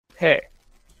Hey,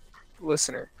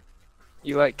 listener,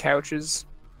 you like couches?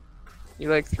 You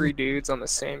like three dudes on the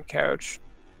same couch?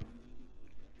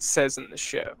 Says in the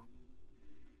show.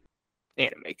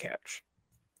 Anime couch.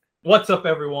 What's up,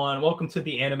 everyone? Welcome to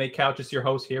the Anime Couch. It's your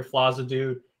host here, Flaza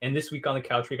Dude. And this week on the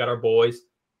couch, we got our boys,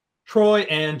 Troy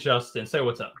and Justin. Say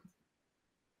what's up.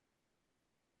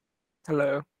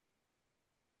 Hello.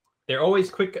 They're always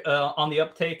quick on the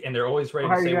uptake, and they're always ready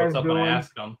to say what's up when I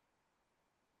ask them.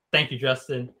 Thank you,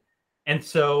 Justin. And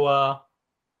so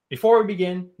before we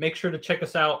begin, make sure to check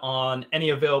us out on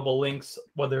any available links,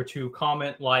 whether to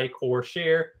comment, like, or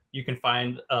share. You can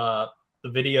find the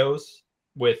videos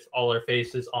with all our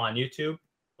faces on YouTube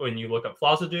when you look up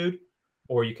Flaza Dude,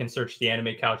 or you can search the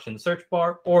Anime Couch in the search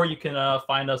bar, or you can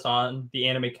find us on the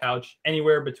Anime Couch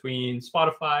anywhere between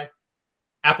Spotify,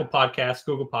 Apple Podcasts,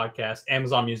 Google Podcasts,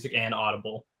 Amazon Music, and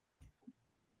Audible.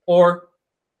 Or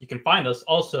you can find us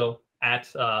also at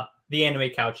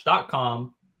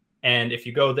theanimecouch.com. And if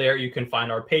you go there, you can find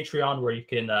our Patreon where you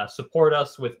can support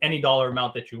us with any dollar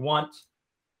amount that you want.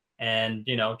 And,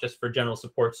 you know, just for general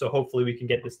support. So hopefully we can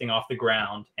get this thing off the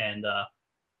ground and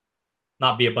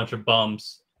not be a bunch of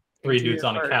bums, three dudes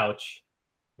on a couch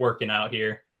working out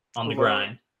here on the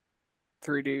grind.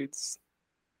 Three dudes.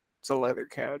 It's a leather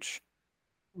couch.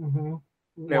 Mm-hmm.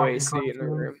 No AC in the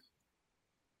room.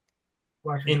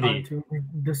 Watching cartoons.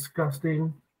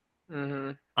 Disgusting.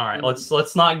 Mm-hmm. All right,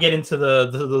 let's not get into the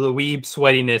weeb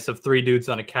sweatiness of three dudes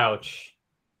on a couch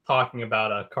talking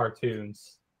about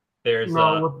cartoons. There's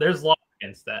law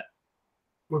against that.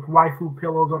 With waifu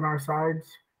pillows on our sides.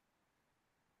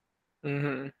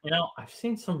 Mm-hmm. You know, I've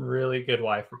seen some really good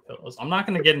waifu pillows. I'm not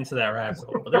going to get into that rabbit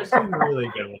hole, but there's some really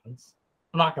good ones.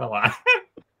 I'm not going to lie.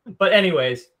 But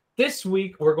anyways, this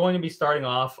week we're going to be starting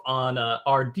off on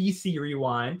our DC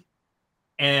Rewind.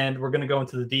 And we're going to go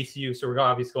into the DCU. So we're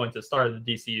obviously going to the start of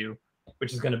the DCU,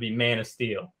 which is going to be Man of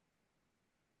Steel.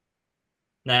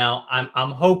 Now,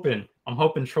 I'm hoping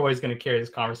Troy's going to carry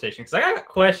this conversation because I got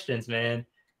questions, man.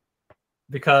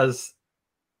 Because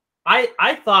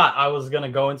I thought I was going to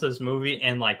go into this movie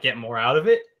and like get more out of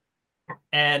it.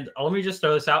 And let me just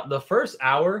throw this out. The first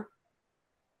hour,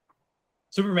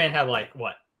 Superman had like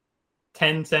what?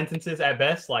 10 sentences at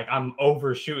best. Like I'm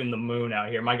overshooting the moon out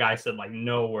here. My guy said like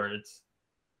no words.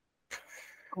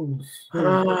 All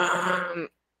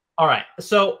right,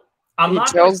 so he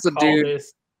tells the dude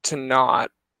to not.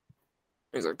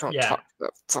 He's like, "Don't talk to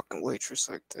that fucking waitress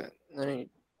like that." And then he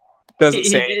doesn't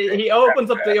say anything. He opens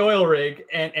up the oil rig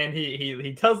and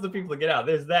he tells the people to get out.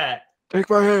 There's that. Take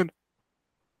my hand.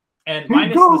 And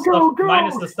minus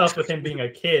the stuff with him being a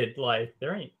kid, like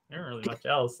there ain't really much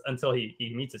else until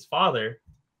he meets his father.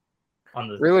 On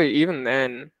the really, even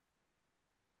then,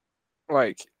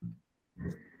 like.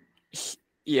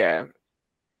 Yeah,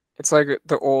 it's like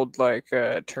the old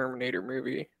Terminator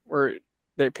movie where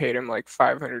they paid him like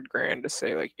 $500,000 to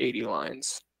say like 80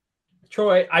 lines.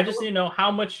 Troy, I just need to know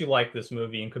how much you like this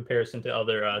movie in comparison to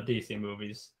other DC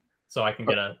movies, so I can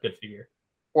get a good figure.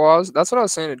 Well, that's what I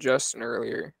was saying to Justin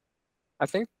earlier. I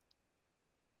think,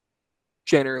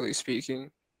 generally speaking,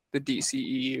 the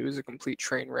DCEU is a complete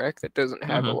train wreck that doesn't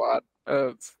have a lot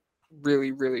of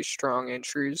really, really strong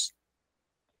entries.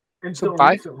 So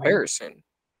by comparison,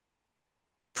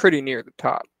 pretty near the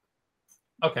top.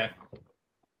 Okay.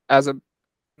 As a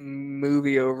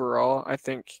movie overall, I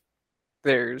think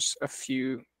there's a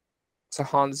few. It's a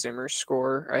Hans Zimmer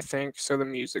score, I think. So the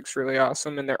music's really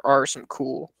awesome, and there are some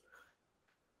cool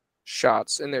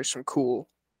shots, and there's some cool,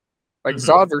 like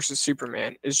Zod versus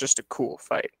Superman is just a cool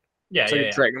fight. Yeah, it's like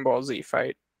a Dragon Ball Z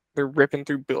fight. They're ripping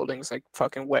through buildings like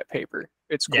fucking wet paper.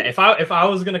 It's cool. Yeah, if I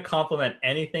was gonna compliment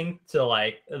anything to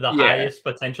like the highest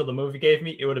potential the movie gave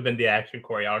me, it would have been the action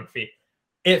choreography.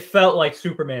 It felt like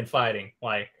Superman fighting.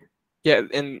 Like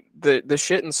and the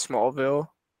shit in Smallville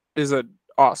is an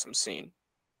awesome scene.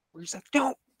 Where he's like,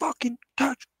 "Don't fucking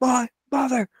touch my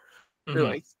mother." You're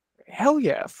like, "Hell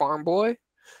yeah, farm boy."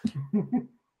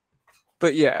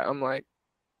 But yeah, I'm like,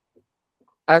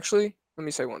 actually, let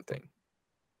me say one thing.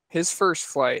 His first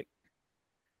flight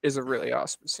is a really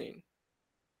awesome scene.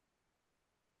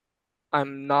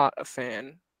 I'm not a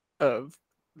fan of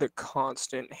the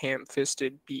constant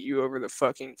ham-fisted beat you over the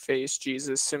fucking face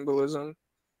Jesus symbolism.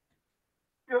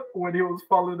 When he was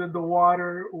falling in the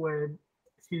water, when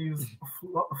he's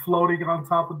floating on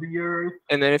top of the earth.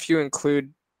 And then if you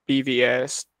include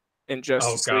BVS and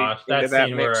Justice League that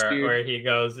scene where he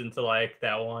goes into like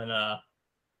that one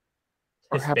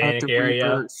Hispanic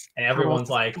area, and everyone's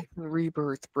like,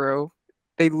 Rebirth, bro.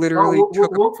 They literally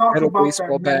took a metal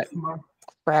baseball bat and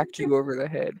cracked you over the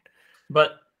head.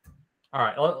 But all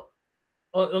right,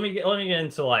 let me get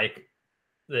into like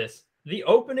this. the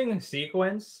opening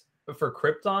sequence for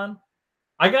Krypton,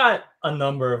 I got a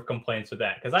number of complaints with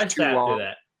that because I sat through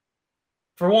that.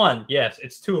 For one, yes,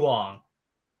 it's too long.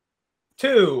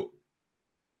 Two,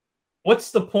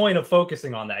 what's the point of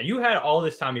focusing on that? You had all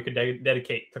this time you could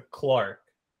dedicate to Clark.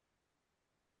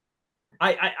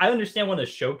 I understand when to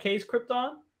showcase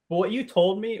Krypton, but what you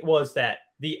told me was that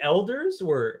the elders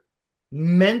were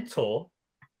mental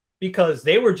because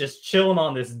they were just chilling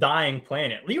on this dying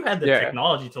planet. You had the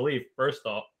technology to leave, first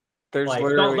off. There's like,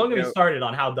 don't get me started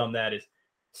on how dumb that is.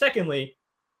 Secondly,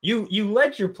 you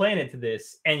led your planet to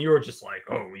this, and you were just like,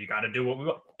 oh, you got to do what we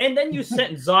want. And then you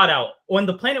sent Zod out when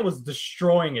the planet was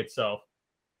destroying itself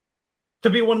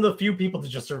to be one of the few people to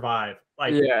just survive.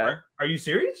 Like, are you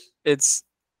serious? It's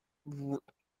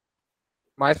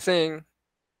my thing.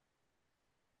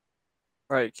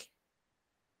 Like,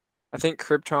 I think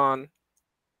Krypton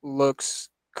looks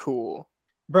cool.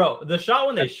 Bro, the shot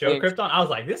when they show Krypton, I was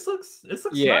like, this looks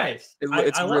nice.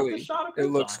 I love the shot of Krypton. It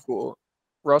looks cool.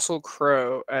 Russell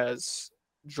Crowe as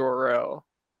Jor-El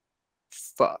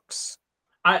fucks.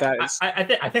 I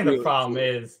think really the problem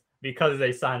is because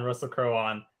they signed Russell Crowe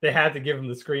on, they had to give him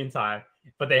the screen time,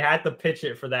 but they had to pitch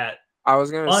it for that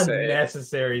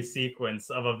unnecessary sequence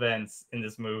of events in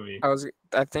this movie.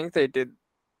 I think they did,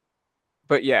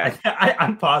 but yeah,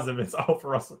 I'm positive it's all for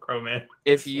Russell Crowe, man.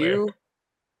 If you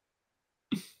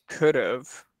could have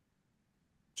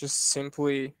just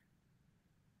simply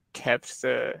kept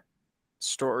the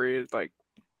story like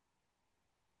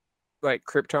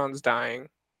Krypton's dying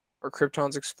or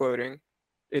Krypton's exploding,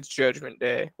 it's Judgment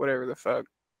Day, whatever the fuck.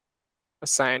 A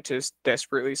scientist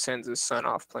desperately sends his son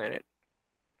off planet.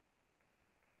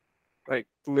 Like,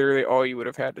 literally all you would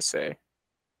have had to say.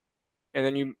 And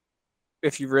then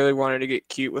if you really wanted to get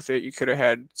cute with it, you could have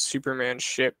had Superman's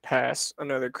ship pass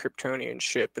another Kryptonian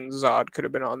ship, and Zod could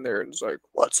have been on there and was like,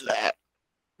 "What's that?"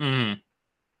 Mm-hmm.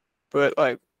 But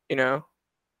that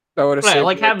would have saved.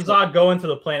 Like have Zod go into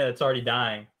the planet that's already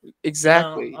dying.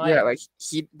 Exactly.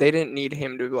 They didn't need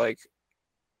him to like,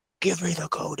 give me the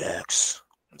codex.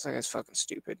 It's like, that's fucking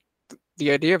stupid.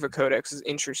 The idea of a codex is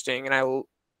interesting, and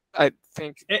I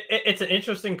think it's an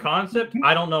interesting concept.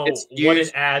 I don't know what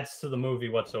it adds to the movie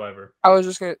whatsoever.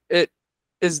 It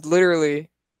is literally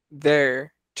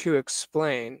there to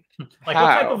explain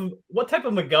like what type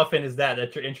of MacGuffin is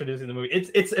that you're introducing the movie?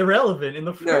 It's irrelevant in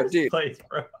the first place,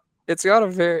 bro. It's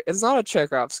not a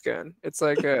Chekhov's gun. It's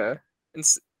like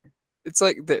it's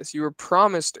like this. You were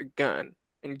promised a gun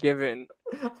and given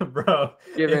a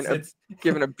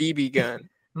BB gun.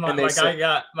 My guy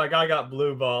got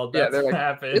blue balled. That's they're like,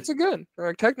 happened. It's a gun. They're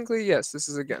like, technically, yes, this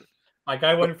is a gun. My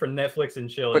guy went for Netflix and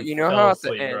chill. But you know how at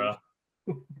the end,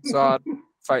 Zod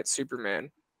fights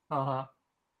Superman. Zod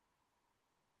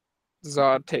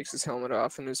takes his helmet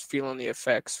off and is feeling the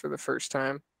effects for the first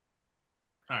time.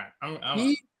 All right,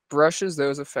 he brushes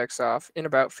those effects off in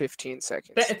about 15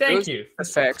 seconds. Thank you.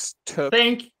 Effects took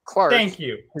Clark. Thank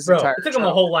you, bro. It took him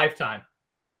a whole lifetime.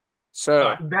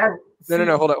 So no,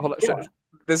 hold up. Yeah.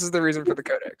 This is the reason for the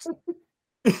codex.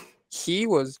 He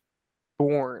was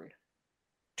born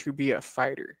to be a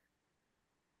fighter.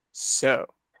 So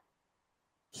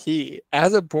he,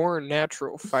 as a born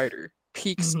natural fighter,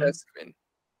 peak specimen,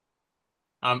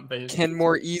 can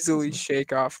more easily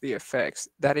shake off the effects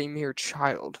that a mere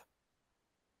child,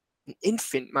 an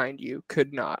infant, mind you,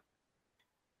 could not.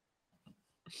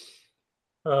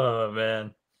 Oh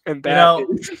man. And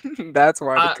that's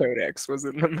why the codex was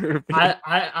in the movie.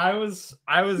 I was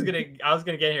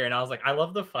gonna get here, and I was like, I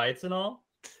love the fights and all,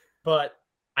 but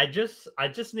I just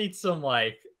need some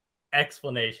like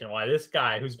explanation why this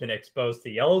guy who's been exposed to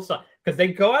Yellow Sun, because they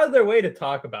go out of their way to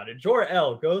talk about it.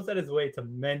 Jor-El goes out his way to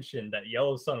mention that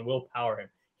Yellow Sun will power him.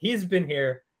 He's been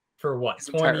here for what,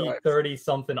 20, 30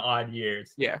 something odd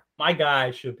years. Yeah, my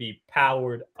guy should be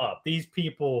powered up. These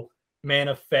people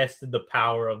manifested the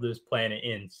power of this planet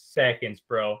in seconds,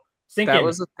 bro. That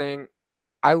was the thing.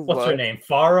 What's her name?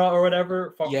 Farah or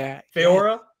whatever? Yeah.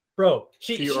 Fiora? Bro,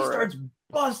 she starts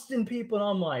busting people, and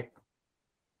I'm like,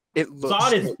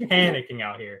 Zod is panicking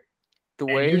out here. The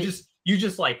way you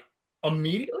just like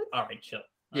immediately, all right, chill.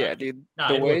 Yeah, dude.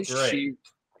 The way she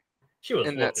was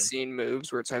in that scene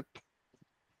moves, where it's like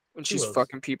when she's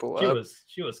fucking people up.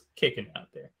 She was kicking out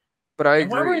there. But I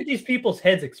agree. Why weren't these people's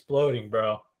heads exploding,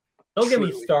 bro? Don't get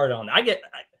me started on that.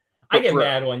 I get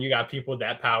mad when you got people with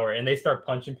that power and they start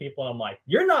punching people, and I'm like,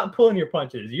 you're not pulling your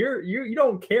punches. You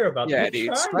don't care about that.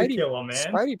 Dude. Trying to kill him, man.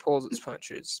 Spidey pulls his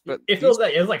punches, but it feels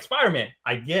like it's like Spider-Man.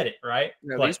 I get it, right?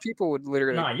 No, but these people would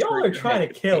literally. Nah, y'all are trying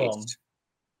to kill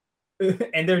him,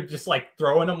 and they're just like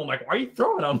throwing them. I'm like, why are you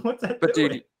throwing them? What's that? But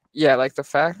doing? Dude, yeah, like the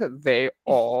fact that they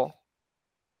all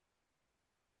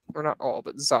or not all,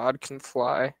 but Zod can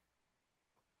fly.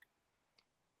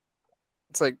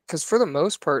 It's like, because for the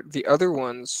most part, the other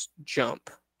ones jump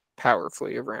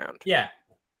powerfully around. Yeah.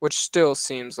 Which still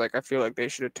seems like I feel like they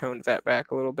should have toned that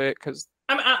back a little bit, because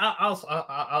I mean, I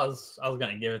was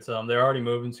gonna give it to them. They're already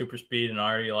moving super speed and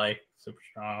already like super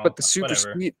strong. but the super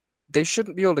whatever. speed, they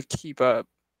shouldn't be able to keep up.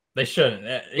 They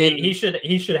shouldn't. He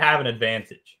should have an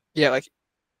advantage. Yeah, like,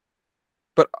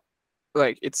 but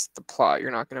like it's the plot.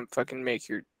 You're not gonna fucking make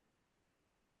your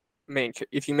main.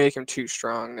 If you make him too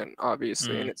strong, then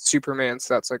obviously, and it's Superman,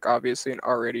 so that's like obviously an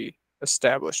already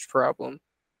established problem.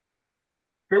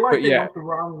 I feel like they went the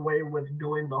wrong way with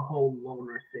doing the whole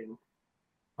loner thing.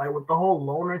 Like with the whole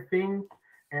loner thing,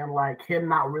 and like him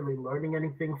not really learning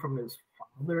anything from his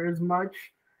father as much,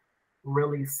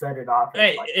 really set it off.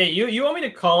 Hey, you want me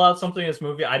to call out something in this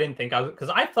movie? I didn't think I was, because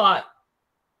I thought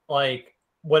like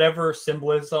whatever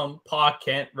symbolism Pa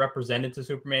Kent represented to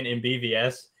Superman in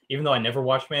BVS, even though I never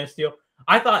watched Man of Steel,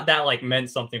 I thought that like meant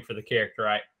something for the character,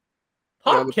 right?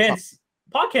 Pa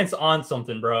Kent's on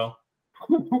something, bro.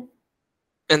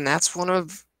 And that's one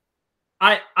of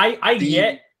I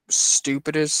get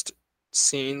stupidest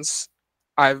scenes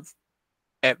I've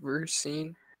ever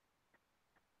seen,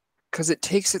 because it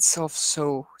takes itself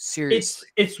so seriously.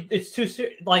 It's too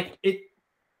serious. Like it.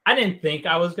 I didn't think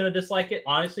I was gonna dislike it.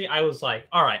 Honestly, I was like,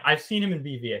 all right, I've seen him in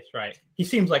BVS, right? He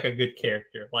seems like a good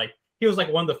character. Like he was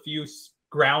like one of the few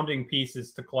grounding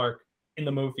pieces to Clark in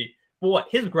the movie. But what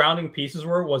his grounding pieces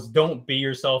was don't be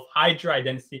yourself, hide your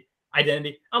identity.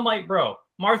 I'm like, bro,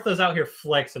 Martha's out here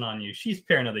flexing on you. She's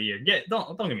parent of the year.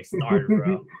 Don't get me started,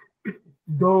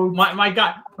 bro. My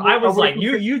God, I was like,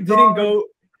 you didn't go.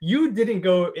 You didn't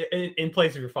go in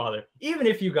place of your father. Even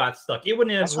if you got stuck, it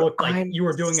wouldn't have looked like you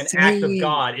were doing an act of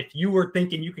God if you were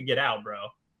thinking you could get out, bro.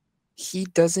 He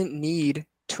doesn't need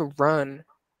to run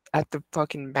at the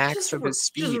fucking max of his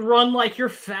speed. Just run like you're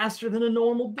faster than a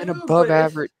normal dude. And above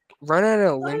average. Run at an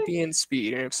Olympian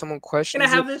speed. And if someone questions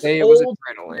it, say it was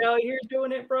adrenaline. No, you're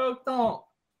doing it, bro. Don't.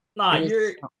 Nah,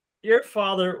 your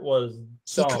father was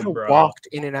dumb, he could have bro. walked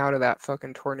in and out of that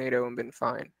fucking tornado and been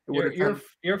fine.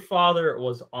 Your father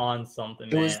was on something,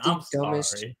 man. It was the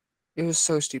dumbest. Sorry. It was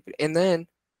so stupid. And then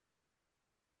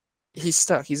he's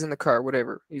stuck. He's in the car,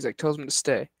 whatever. He's like, tells him to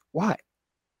stay. Why?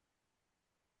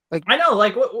 Like, I know,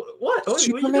 like what?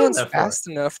 Superman's fast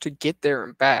enough to get there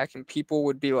and back, and people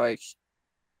would be like,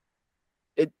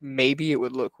 maybe it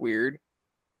would look weird,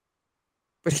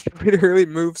 but he literally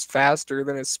moves faster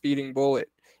than a speeding bullet.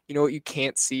 You know what you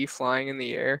can't see flying in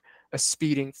the air? A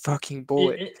speeding fucking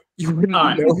bullet. You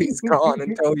wouldn't know he's gone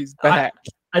until he's back.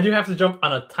 I do have to jump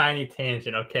on a tiny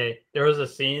tangent, okay? There was a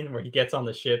scene where he gets on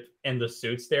the ship and the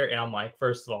suit's there, and I'm like,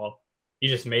 first of all, you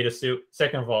just made a suit.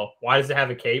 Second of all, why does it have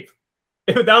a cape?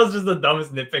 That was just the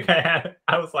dumbest nitpick I had.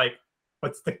 I was like,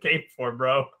 what's the cape for,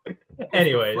 bro?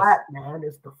 Anyways. It's the flat, man.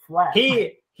 It's the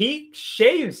flat. He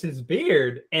shaves his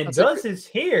beard and does his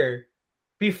hair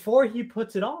before he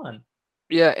puts it on.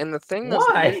 Yeah, and the thing that's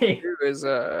true is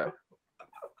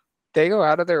they go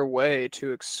out of their way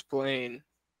to explain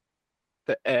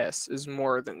the S is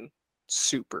more than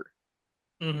super.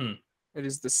 Mm-hmm. It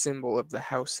is the symbol of the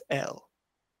house L,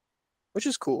 which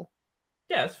is cool.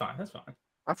 Yeah, that's fine. That's fine.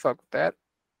 I fuck with that.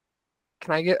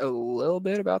 Can I get a little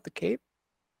bit about the cape?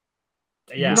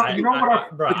 Yeah, I get an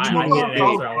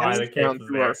answer on why the cape is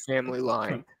through our family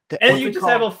line. And you just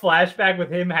have a flashback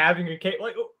with him having a cape.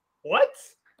 Like, what?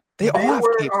 They all have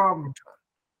capes.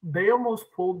 They almost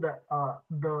pulled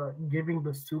the giving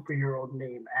the superhero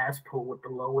name ass pull with the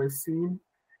Lois scene,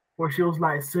 where she was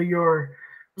like, "So you're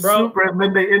super," and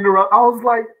then they interrupt. I was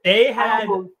like, they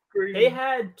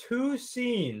had 2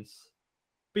 scenes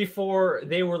before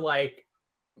they were like,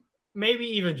 maybe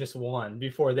even just one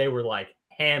before they were like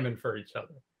hamming for each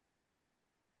other.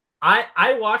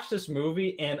 I watched this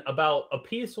movie, and about a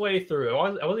piece way through, I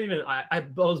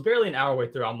was barely an hour way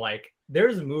through. I'm like,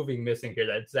 there's a movie missing here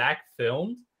that Zack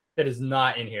filmed that is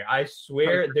not in here. I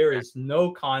swear 100%. There is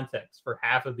no context for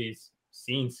half of these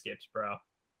scene skips, bro.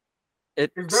 Is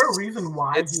there a reason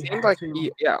why it seemed like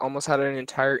he almost had an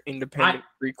entire independent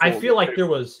prequel? I feel like there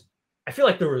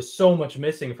was so much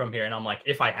missing from here, and I'm like,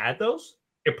 if I had those,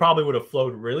 it probably would have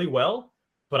flowed really well.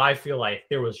 But I feel like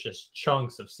there was just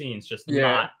chunks of scenes just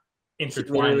not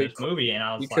intertwined in this movie, and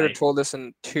I was you could have told this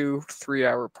in 2-3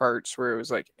 hour parts where it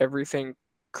was like everything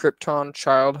Krypton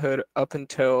childhood up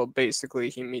until basically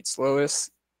he meets Lois.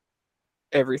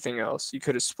 Everything else you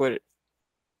could have split it.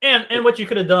 And what you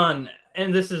could have done,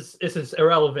 and this is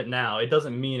irrelevant now. It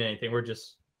doesn't mean anything. We're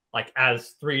just like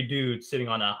as 3 dudes sitting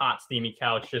on a hot steamy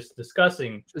couch just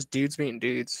discussing. Just dudes meeting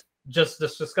dudes. Just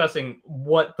discussing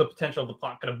what the potential of the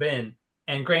plot could have been.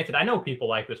 And granted, I know people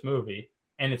like this movie,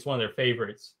 and it's one of their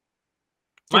favorites.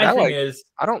 Dude, My thing is,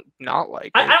 I don't not like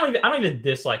it. I don't even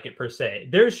dislike it per se.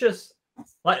 There's just,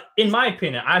 like, in my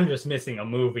opinion, I'm just missing a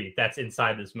movie that's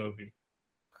inside this movie.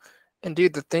 And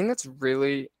dude, the thing that's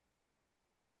really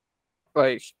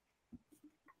like,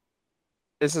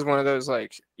 this is one of those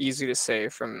like easy to say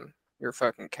from your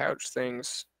fucking couch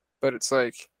things, but it's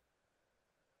like,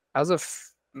 as a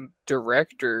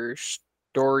director,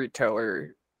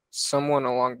 storyteller, someone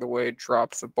along the way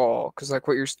dropped the ball, because like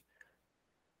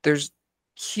there's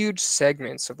huge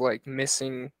segments of like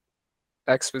missing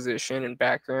exposition and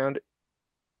background,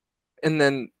 and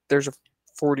then there's a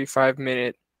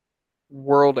 45-minute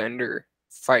world ender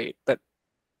fight that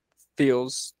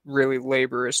feels really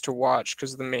laborious to watch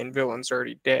because the main villain's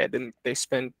already dead and they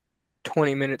spend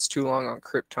 20 minutes too long on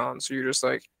Krypton. So you're just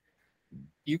like,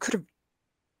 you could have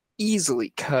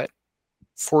easily cut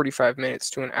 45 minutes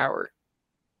to an hour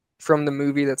from the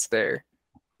movie that's there.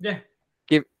 Yeah.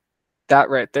 Give that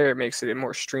right there makes it a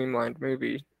more streamlined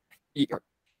movie. You could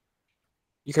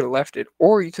have left it,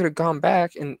 or you could have gone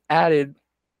back and added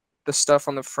the stuff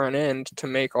on the front end to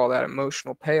make all that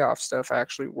emotional payoff stuff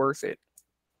actually worth it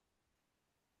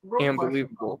and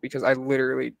believable. Because I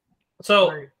literally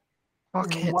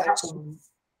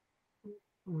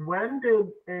when did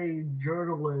a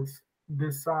journalist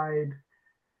decide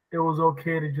it was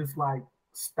okay to just like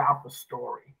stop a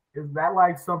story? Is that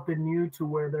like something new to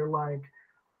where they're like,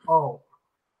 oh,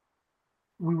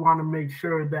 we want to make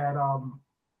sure that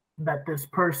that this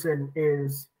person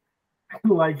is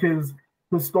like his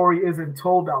story isn't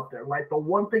told out there? Like, the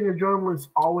one thing a journalist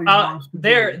always wants to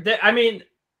do. I mean,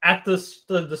 at the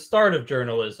start of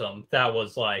journalism, that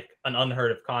was like an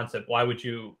unheard of concept. Why would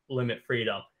you limit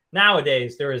freedom?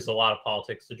 Nowadays, there is a lot of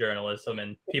politics to journalism,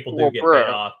 and people do get paid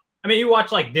off. I mean, you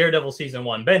watch like Daredevil season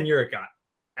 1. Ben Urich got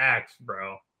axed,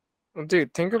 bro. Well,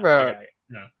 dude, think about.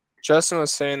 Justin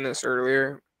was saying this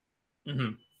earlier.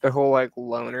 Mm-hmm. The whole like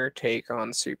loner take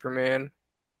on Superman.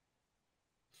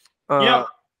 Yeah,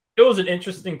 it was an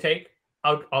interesting take.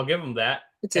 I'll give him that.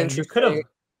 It's and interesting. You could have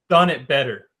done it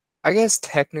better. I guess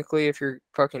technically, if your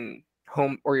fucking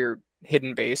home or your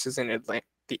hidden base is in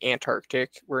the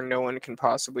Antarctic, where no one can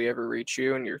possibly ever reach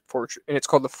you, and your fortress, and it's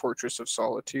called the Fortress of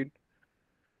Solitude.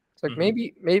 It's like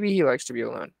maybe he likes to be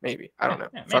alone. Maybe, I don't know.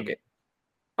 Fuck it.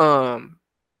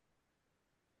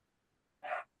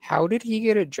 How did he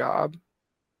get a job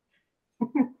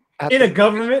in a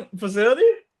government facility?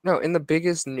 No, in the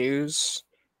biggest news.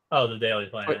 Oh, the Daily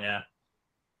Planet, yeah.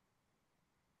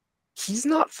 He's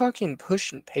not fucking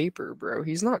pushing paper, bro.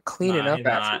 He's not cleaning up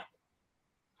after. Not.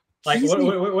 Like,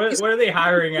 what are they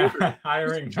hiring?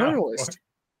 Hiring a journalist.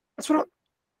 That's what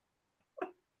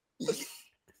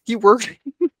he worked.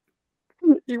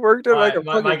 He worked at like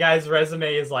my guy's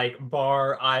resume is like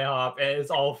bar, IHOP, and it's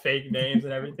all fake names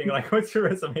and everything. Like, what's your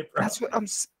resume, bro? That's what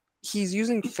he's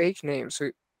using fake names.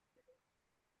 So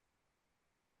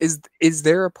is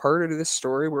there a part of this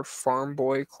story where farm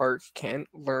boy Clark Kent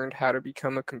learned how to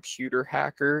become a computer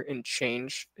hacker and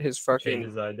change his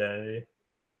identity?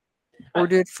 Or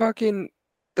did fucking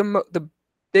the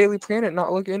Daily Planet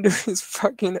not look into his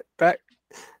fucking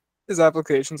his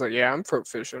applications? Like, yeah, I'm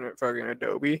proficient at fucking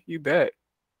Adobe. You bet.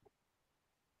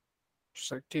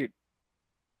 Just like, dude.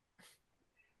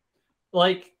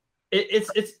 Like,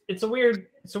 it's a weird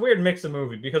mix of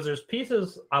movie, because there's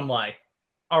pieces I'm like,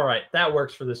 all right, that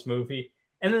works for this movie.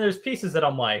 And then there's pieces that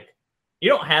I'm like, you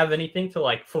don't have anything to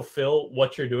like fulfill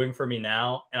what you're doing for me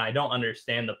now, and I don't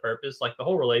understand the purpose. Like the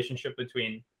whole relationship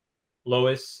between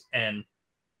Lois and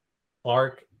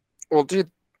Clark. Well, dude,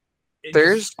 it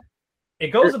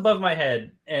goes above my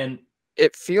head, and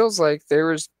it feels like there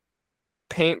was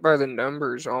paint by the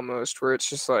numbers almost, where it's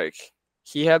just like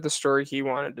he had the story he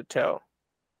wanted to tell.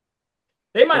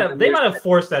 They might have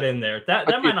forced that in there. That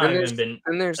might not have been.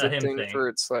 And there's the thing where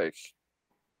it's like,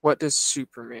 what does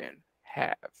Superman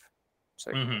have? It's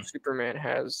like Superman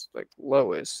has like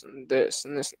Lois and this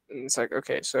and this, and it's like,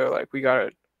 okay, so like you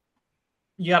gotta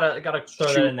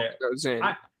throw that in there. Goes in.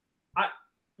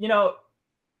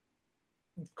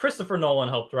 Christopher Nolan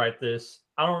helped write this.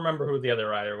 I don't remember who the other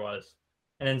writer was,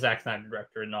 and then Zack Snyder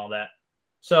director and all that.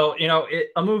 So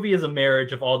a movie is a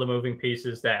marriage of all the moving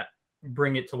pieces that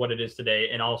bring it to what it is today,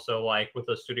 and also like with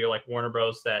a studio like Warner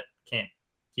Bros. That can't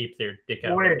keep their dick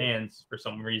out of their hands for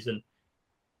some reason.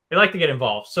 They like to get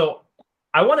involved. So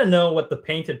I want to know what the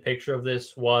painted picture of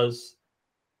this was,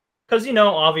 because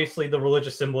obviously the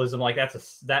religious symbolism, like that's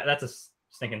a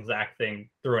stinking Zack thing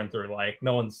through and through. Like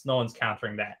no one's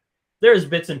countering that. There's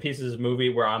bits and pieces of the movie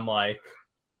where I'm like,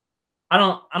 I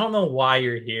don't know why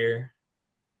you're here.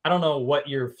 I don't know what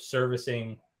you're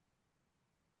servicing.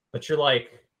 but you're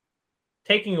like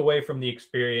taking away from the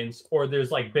experience, or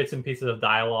there's like bits and pieces of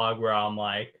dialogue where I'm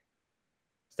like,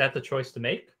 is that the choice to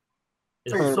make?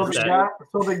 So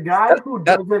the guy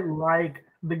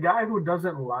who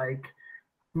doesn't like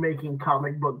making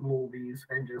comic book movies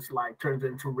and just like turns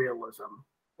into realism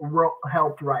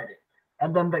helped write it,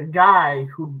 and then the guy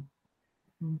who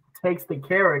takes the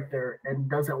character and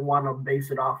doesn't want to base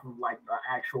it off of like the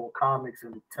actual comics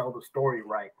and tell the story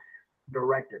right,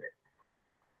 directed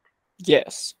it.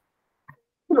 Yes.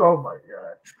 Oh my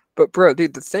god. But bro,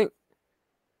 dude, the thing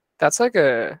that's like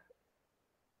a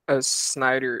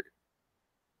Snyder,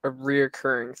 a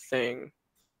reoccurring thing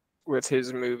with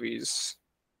his movies.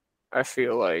 I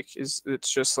feel like it's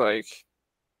just like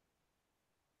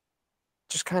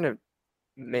just kind of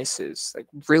misses like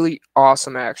really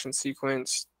awesome action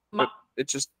sequence, but it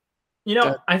just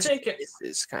I think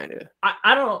misses kind of.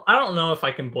 I don't know if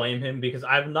I can blame him because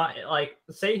I've not like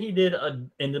say he did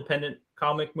an independent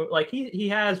comic movie like he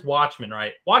has Watchmen,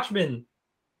 right? Watchmen,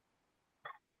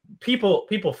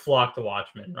 people flock to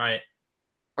Watchmen, right?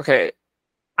 Okay,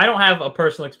 I don't have a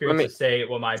personal experience to say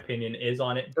what my opinion is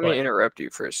on it. Let me interrupt you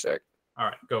for a sec. All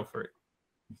right, go for it.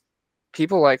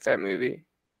 People like that movie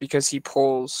because he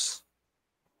pulls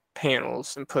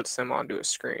panels and puts them onto a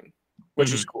screen,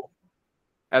 which is cool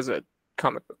as a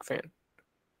comic book fan.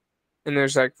 And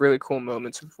there's like really cool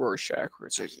moments of Rorschach where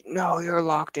it's like, no, you're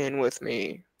locked in with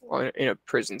me in a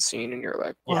prison scene, and you're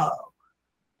like, whoa. Yeah.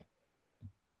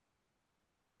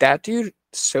 That dude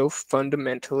so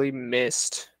fundamentally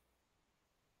missed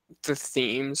the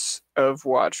themes of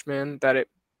Watchmen that it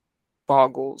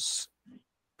boggles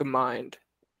the mind.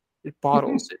 It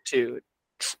bottles it too.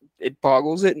 It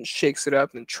boggles it and shakes it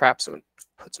up and traps him and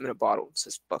puts him in a bottle and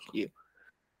says, fuck you.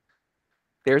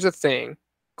 There's a thing.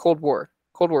 Cold War.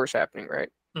 Cold War is happening, right?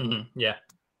 Yeah.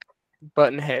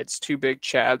 Button heads, two big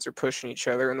chads are pushing each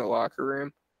other in the locker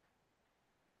room.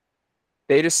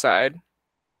 They decide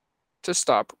to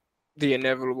stop the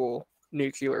inevitable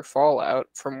nuclear fallout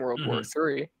from World War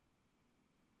III,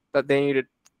 that they need a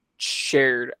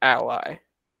shared ally.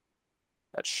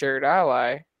 That shared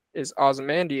ally is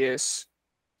Ozymandias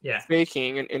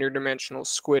faking an interdimensional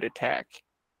squid attack.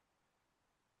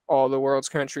 All the world's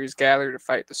countries gather to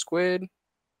fight the squid.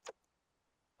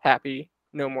 Happy,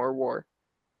 no more war.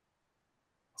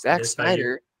 Zack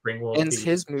Snyder ends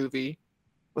his movie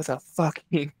with a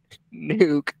fucking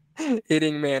nuke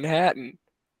hitting Manhattan.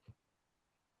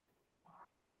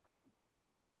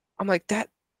 I'm like, that.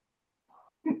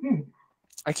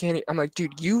 I can't. I'm like,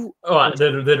 dude, you. Oh,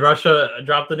 did Russia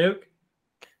drop the nuke?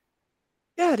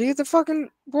 Yeah, dude, the fucking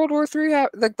World War III,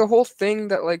 like the whole thing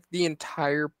that like the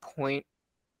entire point,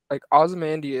 like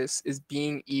Ozymandias is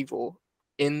being evil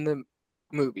in the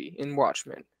movie in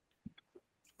Watchmen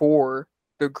for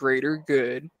the greater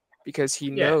good because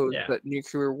he knows that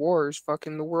nuclear war is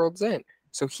fucking the world's end.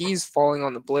 So he's falling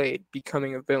on the blade,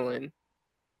 becoming a villain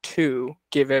to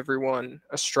give everyone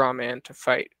a straw man to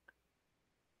fight.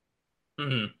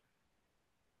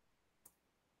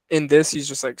 In this, he's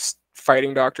just like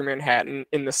fighting Dr. Manhattan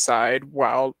in the side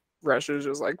while Russia's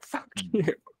just like, fuck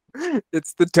you.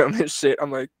 It's the dumbest shit.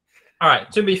 I'm like, all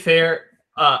right, to be fair,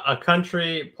 a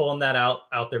country pulling that out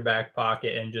their back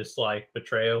pocket and just like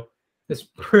betrayal is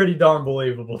pretty darn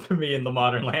believable to me in the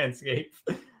modern landscape.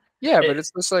 Yeah, but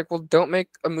it's just like, well, don't make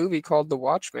a movie called The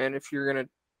Watchmen if you're gonna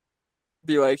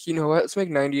be like, you know what, let's make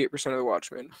 98% of The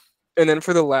Watchmen, and then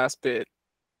for the last bit,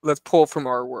 let's pull from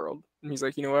our world. And he's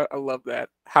like, you know what, I love that.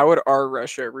 How would our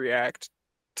Russia react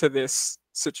to this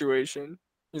situation?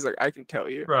 He's like, I can tell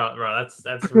you. Bro,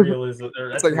 that's realism.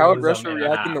 It's like, how would Russia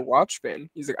react in The Watchmen?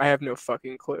 He's like, I have no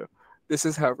fucking clue. This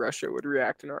is how Russia would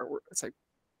react in our world. It's like,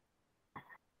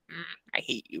 I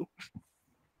hate you.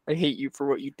 I hate you for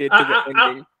what you did to the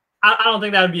ending. I don't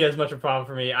think that would be as much a problem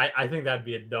for me. I think that'd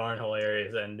be a darn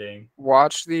hilarious ending.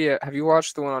 Watch the. Have you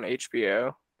watched the one on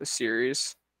HBO, the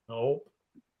series? Nope.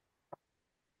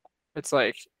 It's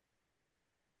like,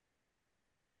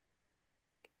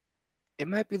 it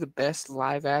might be the best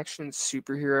live action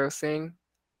superhero thing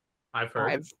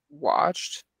I've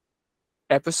watched.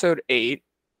 Episode 8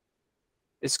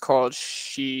 is called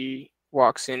She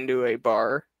Walks Into a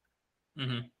Bar.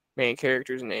 Main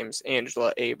character's name's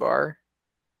Angela A-Bar.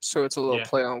 So it's a little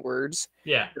play on words.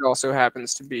 Yeah. It also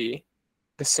happens to be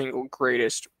the single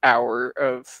greatest hour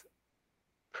of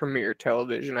premiere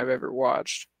television I've ever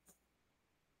watched.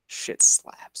 Shit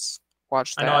slaps.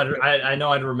 Watch that. I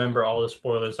know I'd remember all the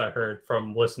spoilers I heard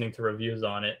from listening to reviews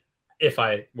on it if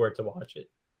I were to watch it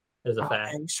as a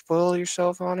fact. And you spoil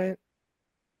yourself on it?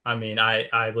 I mean,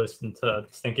 I listened to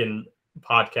stinking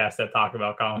podcasts that talk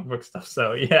about comic book stuff,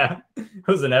 so yeah, it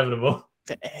was inevitable.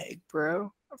 The egg,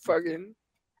 bro. fucking,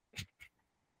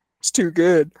 it's too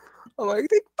good. I'm like,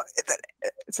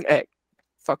 it's an egg.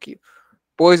 Fuck you.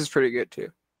 Boys is pretty good too.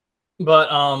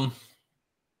 But what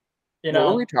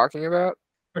were we talking about?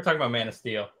 We're talking about Man of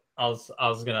Steel. I was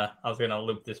gonna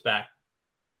loop this back.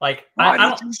 Like, why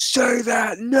did you say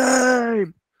that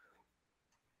name?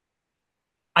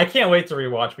 I can't wait to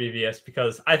rewatch BVS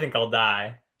because I think I'll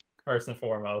die first and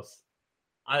foremost.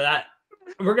 I'm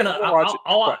gonna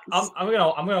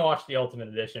watch the Ultimate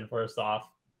Edition first off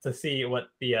to see what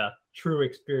the true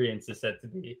experience is said to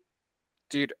be.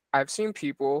 Dude, I've seen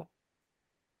people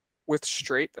with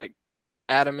straight, like,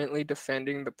 adamantly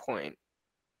defending the point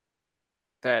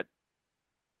that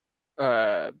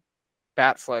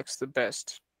Batfleck's the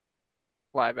best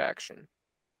live action.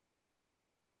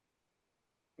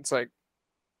 It's like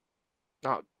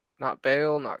not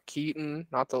Bale, not Keaton,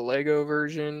 not the Lego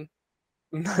version,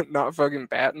 not fucking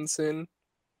Pattinson.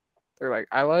 They're like,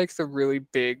 I like the really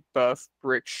big, buff,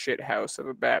 brick shit house of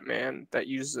a Batman that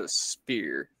uses a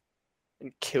spear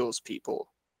and kills people.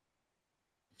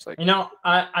 It's like,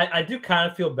 I do kind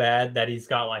of feel bad that he's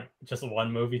got like just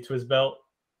one movie to his belt,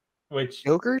 which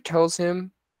Joker tells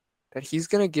him that he's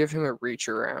gonna give him a reach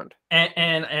around. And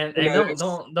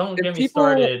don't get me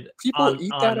started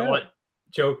on what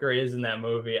Joker is in that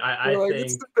movie. I think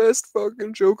it's the best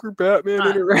fucking Joker Batman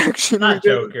interaction. Not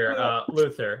Joker,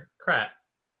 Luthor. Crap.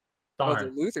 Darn. Oh, the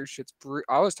Luthor shit's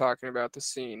I was talking about the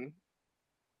scene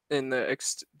in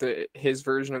his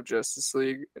version of Justice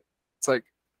League. It's like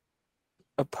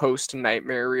a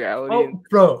post-nightmare reality. Oh,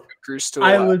 bro,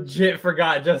 I legit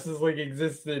forgot Justice League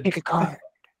existed. Take a card.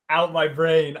 Out my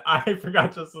brain. I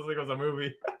forgot Justice League was a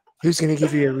movie. Who's gonna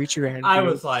give you a reach around? I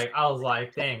was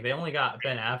like, dang, they only got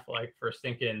Ben Affleck for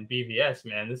stinking BVS,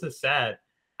 man. This is sad.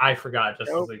 I forgot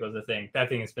Justice League was a thing. That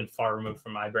thing has been far removed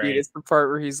from my brain. Dude, it's the part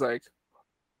where he's like,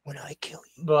 when I kill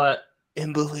you.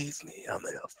 And believe me, I'm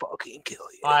gonna fucking kill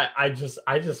you. I just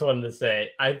wanted to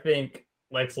say, I think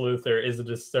Lex Luthor is a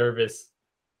disservice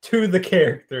to the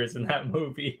characters in that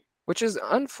movie. Which is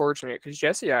unfortunate because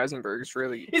Jesse Eisenberg's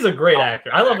he's a great actor.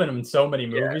 I love him in so many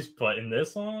movies, but in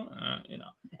this one,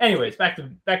 Anyways, back to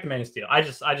Man of Steel. I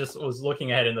just was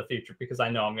looking ahead in the future because I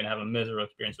know I'm gonna have a miserable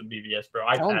experience with BVS, bro.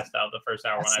 I passed out the first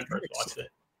hour when I first watched it.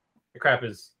 The crap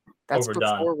is overdone.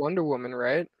 That's before Wonder Woman,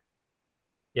 right?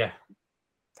 Yeah.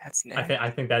 That's next.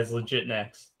 I think that's legit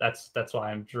next. That's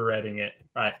why I'm dreading it.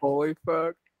 Right. Holy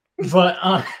fuck.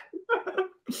 But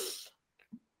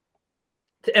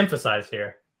to emphasize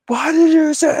here. Why did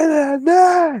you say that?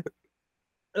 No!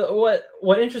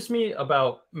 What interests me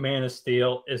about Man of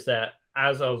Steel is that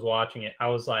as I was watching it, I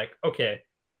was like, okay,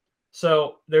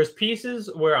 so there's pieces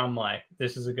where I'm like,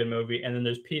 this is a good movie, and then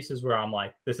there's pieces where I'm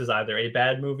like, this is either a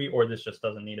bad movie or this just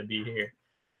doesn't need to be here.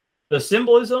 The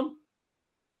symbolism,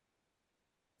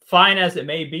 fine as it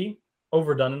may be,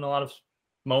 overdone in a lot of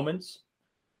moments.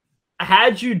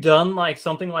 Had you done like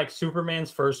something like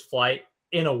Superman's first flight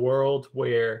in a world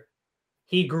where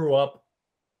he grew up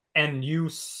and you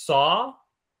saw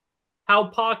how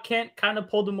Pa Kent kind of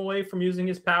pulled him away from using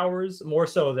his powers more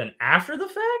so than after the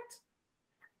fact,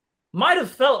 might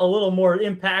have felt a little more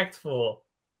impactful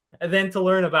than to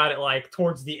learn about it like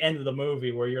towards the end of the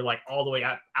movie where you're like all the way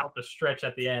out the stretch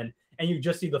at the end and you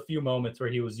just see the few moments where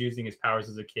he was using his powers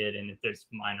as a kid, and if there's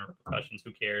minor repercussions,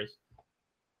 who cares?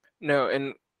 No,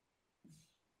 and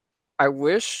I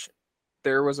wish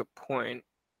there was a point,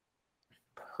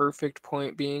 perfect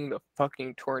point being the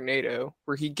fucking tornado,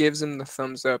 where he gives him the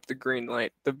thumbs up, the green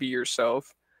light, the be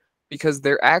yourself. Because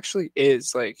there actually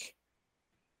is like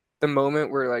the moment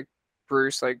where like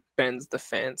Bruce like bends the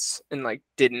fence and like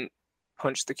didn't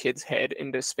punch the kid's head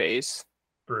into space.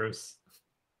 Bruce.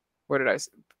 What did I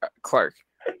say? Clark.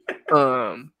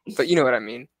 But you know what I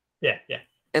mean. Yeah.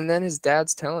 And then his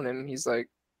dad's telling him, he's like,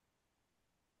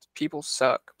 people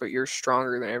suck, but you're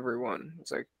stronger than everyone.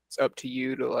 It's like, it's up to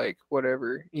you to like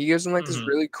whatever. He gives him like this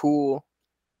really cool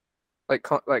like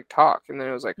talk, and then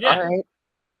it was like, all right,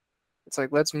 it's like,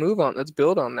 let's move on, let's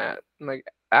build on that and like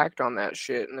act on that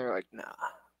shit. And they're like, nah,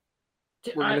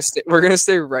 we're gonna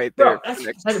stay right there.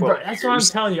 Bro, that's what I'm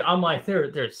telling you. I'm like,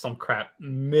 there's some crap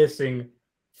missing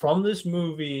from this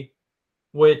movie,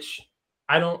 which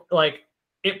I don't like.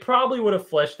 It probably would have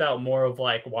fleshed out more of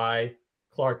like why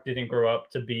Clark didn't grow up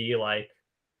to be like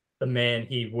the man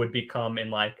he would become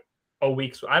in like a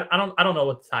week. I don't know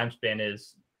what the time span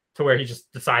is to where he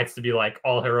just decides to be like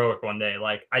all heroic one day.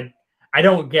 Like I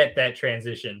don't get that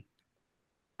transition.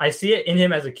 I see it in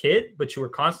him as a kid, but you were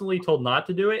constantly told not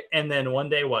to do it. And then one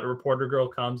day, a reporter girl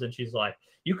comes and she's like,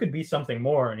 you could be something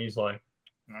more. And he's like,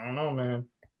 I don't know, man.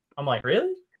 I'm like,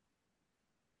 really?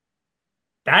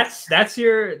 That's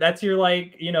your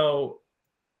like, you know,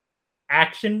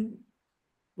 action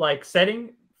like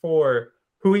setting for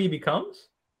who he becomes.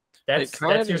 That's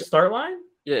your start line.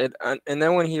 Yeah, and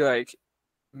then when he like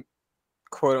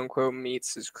quote unquote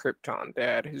meets his Krypton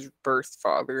dad, his birth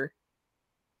father,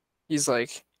 he's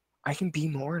like, I can be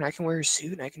more, and I can wear a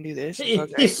suit, and I can do this.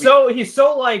 He's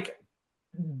so like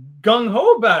gung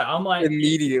ho about it. I'm like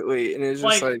immediately, and it's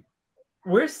just like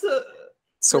where's the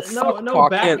no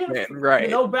back and man, right?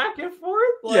 No back and forth.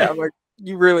 Yeah, I'm like,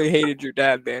 you really hated your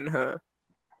dad then, huh?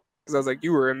 Because I was like,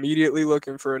 you were immediately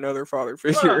looking for another father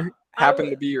figure.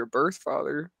 Happened to be your birth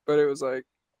father, but it was like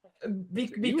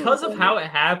because of how it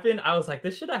happened, I was like,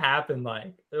 this should have happened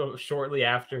like shortly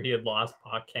after he had lost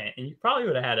Pa Kent, and you probably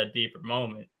would have had a deeper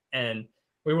moment, and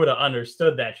we would have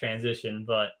understood that transition.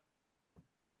 But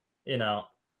you know,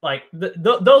 like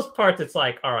those parts, it's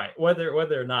like, all right, whether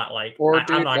or not like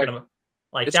I'm not gonna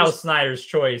like that was Snyder's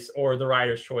choice or the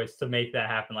writer's choice to make that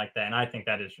happen like that, and I think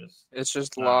that is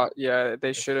just a lot. Yeah,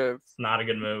 they should have. It's not a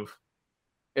good move.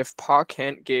 If Pa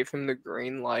Kent gave him the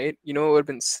green light, you know what would have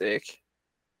been sick?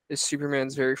 Is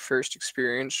Superman's very first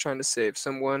experience trying to save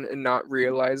someone and not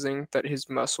realizing that his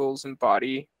muscles and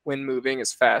body, when moving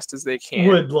as fast as they can,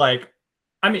 would like.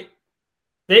 I mean,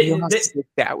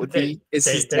 that would be.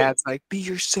 His dad's like, "Be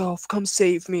yourself, come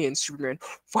save me," and Superman,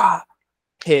 "Wah!"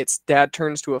 hits. Dad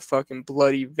turns to a fucking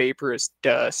bloody vaporous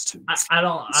dust.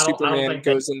 Superman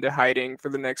goes into hiding for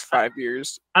the next 5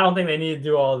 years. I don't think they need to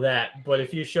do all that. But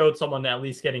if you showed someone at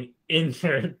least getting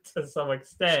injured to some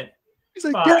extent, he's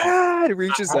like, Dad,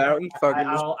 reaches out and fucking.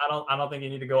 I don't think you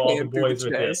need to go all the boys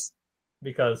with it,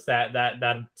 because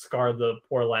that scarred the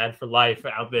poor lad for life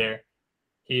out there.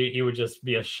 He would just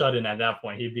be a shut-in at that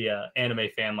point. He'd be an anime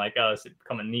fan like us. It'd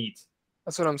become a neat.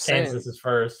 That's what I'm saying. Kansas is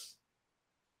first.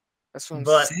 That's what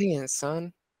I'm saying,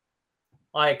 son.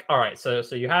 Like, all right, so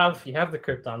you have the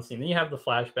Krypton scene, then you have the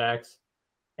flashbacks,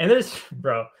 and there's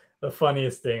the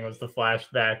funniest thing was the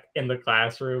flashback in the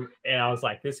classroom, and I was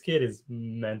like, this kid is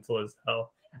mental as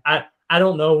hell. I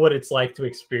don't know what it's like to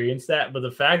experience that, but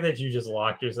the fact that you just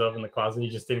locked yourself in the closet and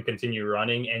you just didn't continue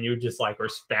running, and you just like were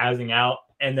spazzing out,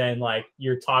 and then like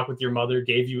your talk with your mother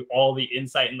gave you all the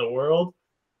insight in the world.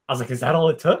 I was like, is that all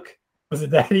it took? Was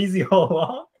it that easy all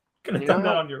along? Could have done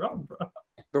that on your own, bro.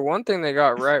 The one thing they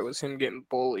got right was him getting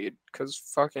bullied, because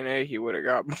fucking A, he would have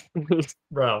got bullied.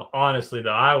 Bro, honestly,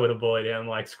 though, I would have bullied him.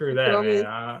 Like, screw that,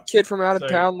 man. Kid from out of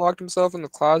town locked himself in the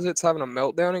closets having a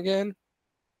meltdown again.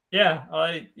 Yeah,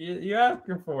 like, you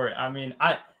asking for it. I mean,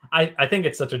 I think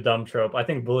it's such a dumb trope. I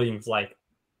think bullying's, like,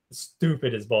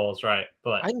 stupid as balls, right?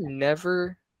 But I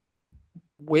never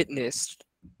witnessed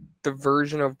the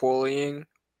version of bullying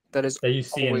that you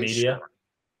see in media.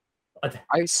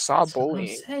 I saw bullying.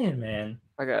 That's what I'm saying, man.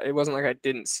 Like, it wasn't like I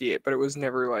didn't see it, but it was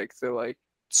never like the like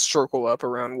circle up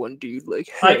around one dude. Like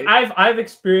I've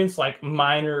experienced like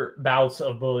minor bouts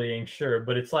of bullying, sure,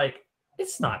 but it's like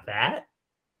it's not that.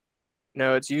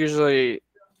 No, it's usually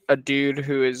a dude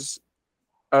who is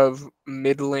of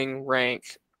middling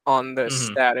rank on the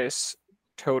status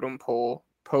totem pole,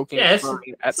 poking fun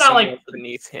at someone like,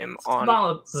 beneath him on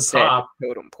the top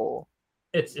totem pole.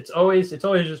 It's always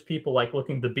just people like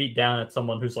looking to beat down at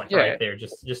someone who's like right there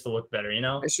just to look better, you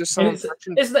know. It's just someone.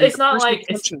 It's not like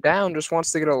punching down just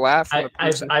wants to get a laugh.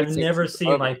 I've never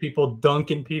seen like people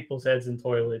dunking people's heads in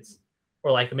toilets,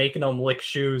 or like making them lick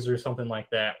shoes or something like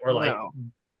that, or like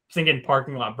thinking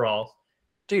parking lot brawls.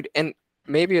 Dude, and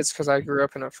maybe it's because I grew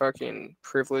up in a fucking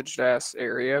privileged ass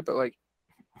area, but like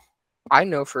I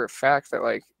know for a fact that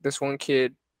like this one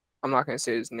kid, I'm not gonna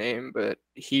say his name, but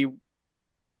he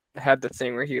had the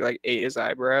thing where he like ate his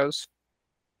eyebrows.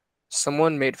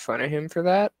 Someone made fun of him for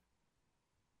that.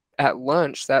 At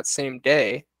lunch that same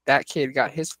day, that kid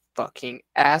got his fucking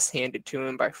ass handed to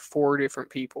him by 4 different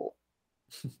people.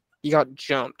 He got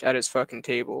jumped at his fucking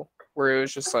table, where it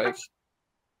was just like,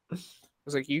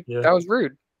 that was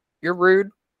rude. You're rude.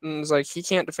 And it was like, he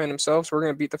can't defend himself, so we're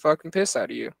gonna beat the fucking piss out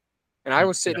of you. And I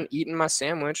was sitting eating my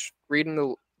sandwich, reading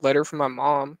the letter from my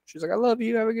mom. She's like, I love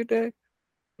you, have a good day.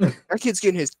 That kid's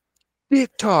getting his dick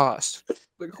tossed.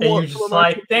 Like, and you're just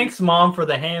like, thanks, Mom, for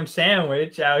the ham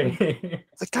sandwich out here.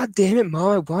 It's like, God damn it,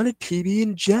 Mom, I wanted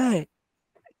PB&J.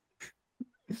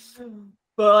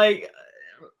 But like,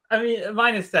 I mean,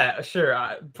 minus that, sure,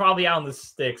 probably out in the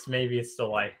sticks, maybe it's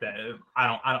still like that. I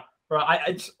don't, bro.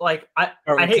 I just like, I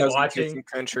hate watching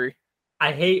country.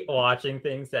 I hate watching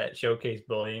things that showcase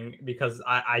bullying, because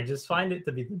I just find it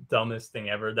to be the dumbest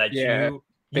thing ever that you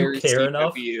care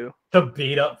enough to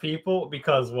beat up people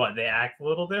because they act a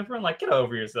little different. Like, get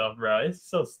over yourself, bro. It's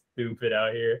so stupid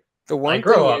out here. The one like,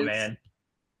 grow up, man.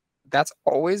 That's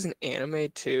always an anime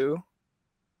too,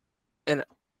 and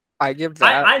I give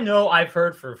that. I know I've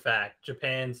heard for a fact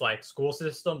Japan's like school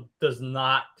system does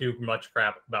not do much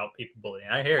crap about people bullying.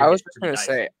 I hear. I was just gonna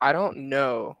say I don't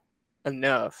know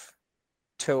enough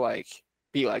to like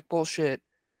be like bullshit.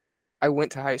 I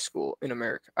went to high school in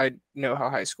America. I know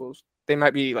how high schools. They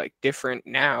might be like different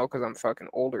now because I'm fucking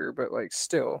older, but like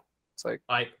still, it's like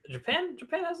Japan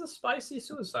has a spicy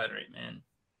suicide rate, man.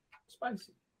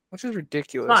 Spicy. Which is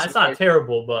ridiculous. It's not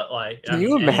terrible, but like, can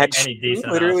you imagine? Any decent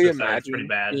can you literally imagine pretty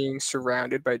bad. Being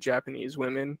surrounded by Japanese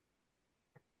women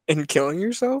and killing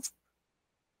yourself?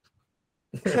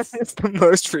 That's the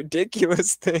most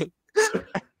ridiculous thing.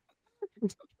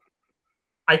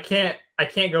 I can't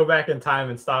go back in time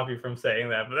and stop you from saying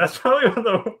that, but that's probably one of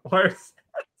the worst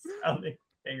sounding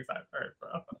things I've heard,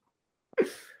 bro.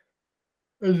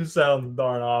 It just sounds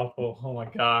darn awful. Oh my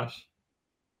gosh.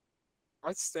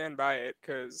 I'd stand by it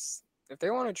because if they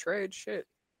want to trade, shit,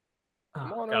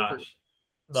 come on over.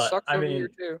 But sucks I over mean, here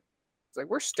too. It's like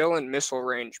we're still in missile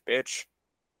range, bitch.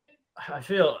 I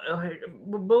feel like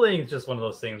bullying is just one of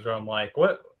those things where I'm like,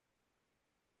 what?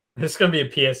 There's gonna be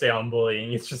a PSA on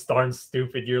bullying. It's just darn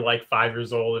stupid. You're like 5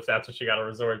 years old if that's what you got to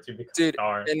resort to. Because dude,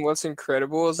 and what's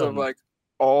incredible is of like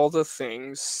all the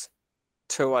things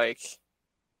to like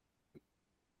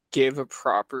give a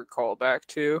proper callback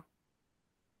to.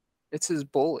 It's his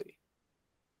bully.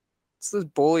 It's this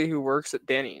bully who works at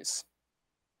Denny's.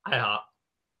 IHOP.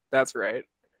 That's right.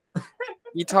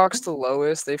 He talks to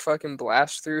Lois. They fucking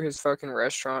blast through his fucking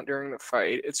restaurant during the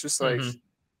fight. It's just like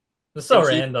it's so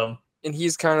random. And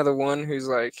he's kind of the one who's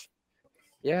like,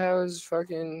 yeah,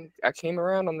 I came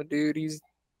around on the dude.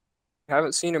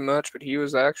 Haven't seen him much, but he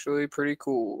was actually pretty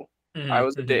cool. I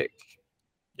was a dick.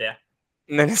 Yeah.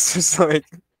 And then it's just like,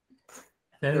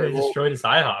 then they destroyed his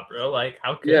IHOP, bro. Like,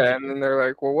 how could you? And then they're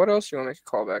like, well, what else do you want to make a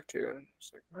call back to? And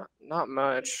it's like, not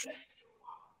much.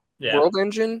 Yeah. World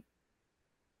Engine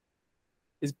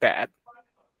is bad.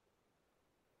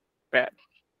 Bad.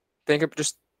 Think of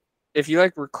just, if you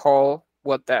like recall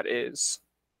what that is.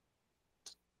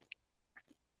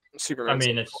 Superman. I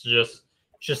mean, it's just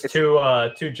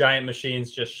two giant machines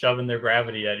just shoving their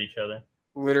gravity at each other.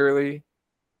 Literally.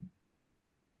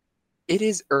 It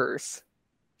is Earth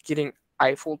getting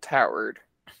Eiffel Towered,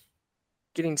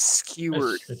 getting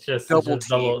skewered. It's just double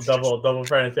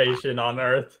penetration on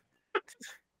Earth.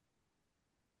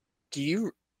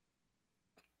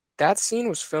 That scene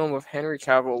was filmed with Henry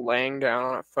Cavill laying down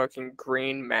on a fucking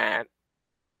green mat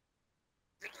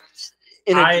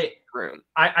in a room.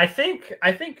 I think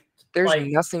there's like,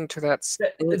 nothing to that.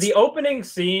 The opening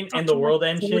scene in the World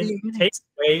Engine takes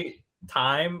away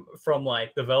time from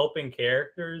like developing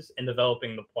characters and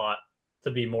developing the plot to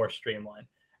be more streamlined.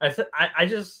 I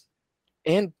just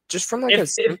from like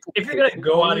if you're gonna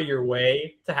go out of your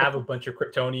way to have a bunch of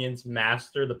Kryptonians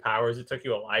master the powers it took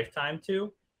you a lifetime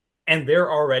to, and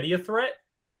they're already a threat,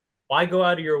 why go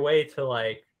out of your way to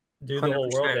like do the 100%. Whole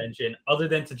World Engine other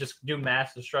than to just do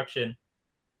mass destruction?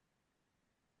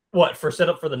 What, for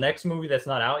setup for the next movie that's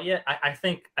not out yet? I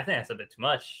think that's a bit too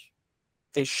much.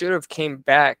 They should have came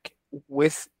back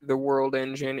with the World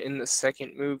Engine in the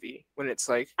second movie when it's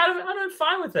like I'm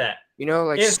fine with that. You know,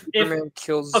 like Superman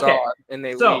kills Zod and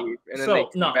they leave, and then they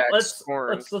come back. Let's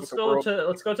go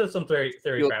to some theory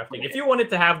crafting. If you wanted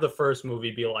to have the first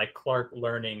movie be like Clark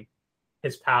learning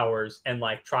his powers and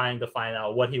like trying to find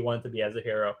out what he wanted to be as a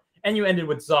hero, and you ended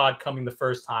with Zod coming the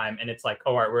first time, and it's like,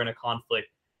 all right, we're in a conflict,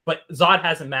 but Zod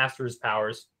hasn't mastered his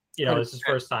powers. You know, 100%. This is his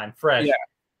first time, fresh. Yeah.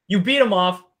 You beat him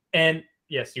off, and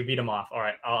yes, you beat him off. All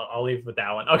right, I'll leave with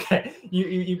that one. Okay,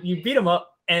 you beat him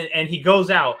up, and he goes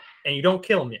out, and you don't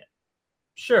kill him yet.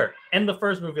 Sure, end the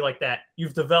first movie like that.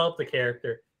 You've developed the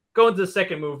character. Go into the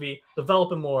second movie,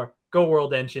 develop him more. Go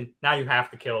World Engine. Now you have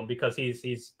to kill him because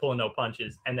he's pulling no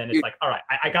punches. And then it's like, all right,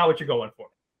 I got what you're going for.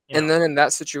 And then in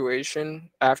that situation,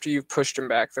 after you've pushed him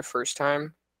back the first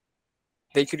time,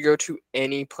 they could go to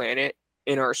any planet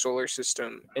in our solar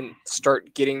system and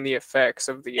start getting the effects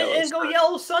of the yellow. And go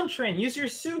yellow sun train. Use your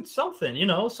suit, something,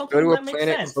 something go to that a makes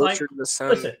planet sense. Closer to the sun.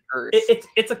 Listen, Earth.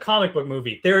 It's a comic book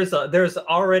movie. There's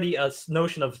already a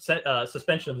notion of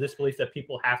suspension of disbelief that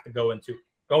people have to going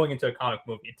into a comic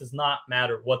movie. It does not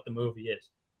matter what the movie is.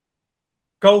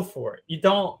 Go for it. You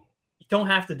don't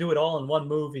have to do it all in one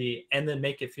movie and then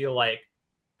make it feel like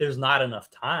there's not enough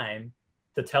time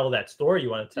to tell that story you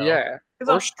want to tell. Yeah.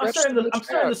 Because I'm starting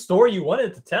the story you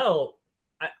wanted to tell.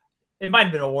 It might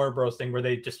have been a Warner Bros. Thing where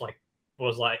they just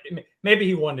was like, maybe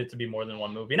he wanted it to be more than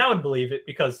one movie. And I would believe it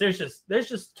because there's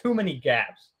just too many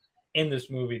gaps in this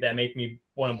movie that make me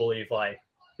want to believe like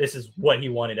this is what he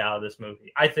wanted out of this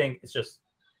movie. I think it's just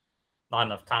not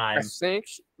enough time. I think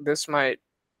this might,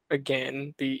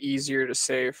 again, be easier to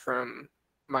say from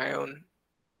my own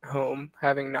home,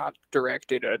 having not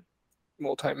directed a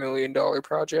multi-million-dollar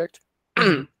project.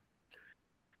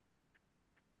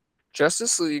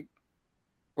 Justice League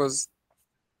was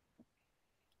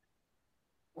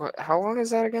what? How long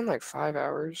is that again? Like 5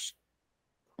 hours?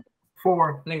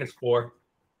 4. I think it's 4.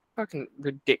 Fucking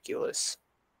ridiculous.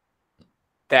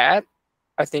 That,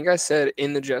 I think I said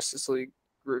in the Justice League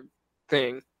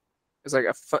thing, is like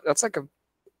that's like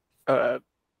a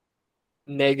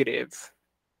negative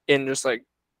in just like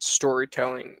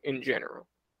storytelling in general.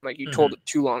 Like you told it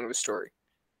too long of a story.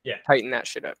 Yeah. Tighten that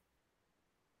shit up.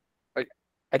 Like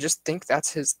I just think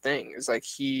that's his thing. Is like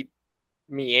he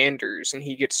meanders and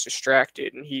he gets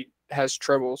distracted and he has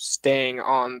trouble staying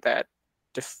on that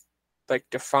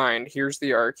defined, here's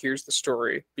the arc, here's the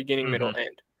story, beginning, middle,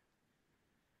 end.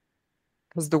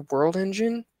 Because the world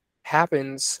engine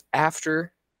happens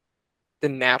after the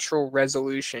natural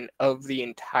resolution of the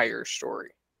entire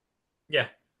story. Yeah.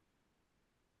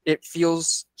 It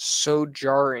feels so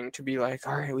jarring to be like,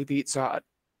 all right, we beat Zod.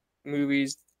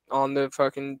 Movie's on the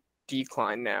fucking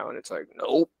decline now. And it's like,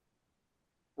 nope.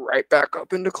 Right back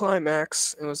up into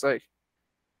climax. It was like,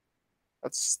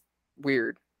 that's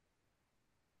weird.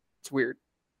 It's weird.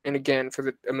 And again, for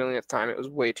the 1,000,000th time, it was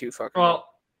way too fucking well,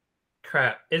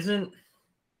 crap. Is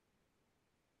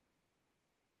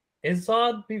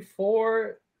Zod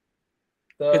before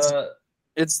the?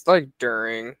 It's like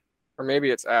during, or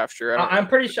maybe it's after. I'm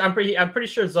pretty sure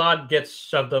Zod gets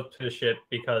shoved up to the ship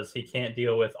because he can't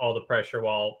deal with all the pressure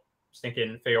while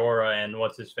stinking Feora and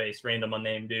what's his face, random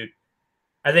unnamed dude.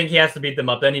 I think he has to beat them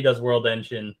up. Then he does World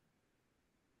Engine,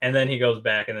 and then he goes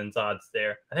back, and then Zod's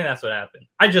there. I think that's what happened.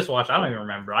 I just watched. I don't even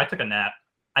remember. I took a nap.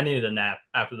 I needed a nap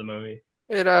after the movie.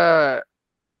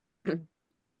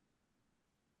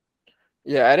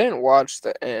 Yeah, I didn't watch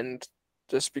the end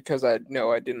just because I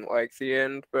know I didn't like the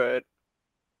end, but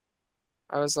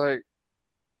I was like,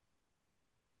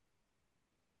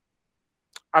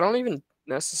 I don't even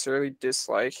necessarily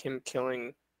dislike him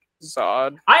killing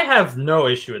Zod. I have no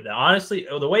issue with that. Honestly,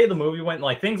 the way the movie went,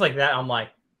 like things like that, I'm like,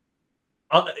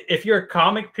 if you're a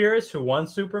comic purist who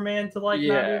wants Superman to not do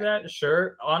that,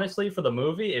 sure. Honestly, for the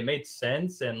movie, it made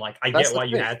sense, and like I get why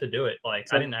you had to do it. Like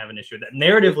I didn't have an issue with that.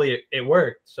 Narratively, it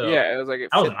worked. So yeah, it was like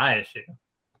that wasn't my issue.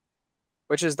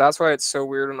 That's why it's so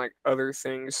weird when like other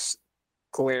things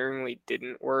glaringly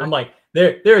didn't work. I'm like,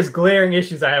 there's glaring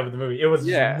issues I have with the movie. It was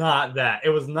not that. It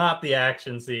was not the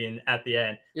action scene at the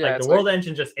end. Yeah, like the world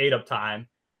engine just ate up time.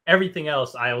 Everything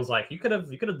else, I was like, you could have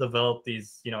developed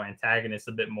these, antagonists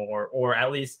a bit more, or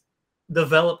at least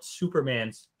developed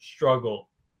Superman's struggle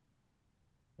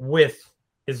with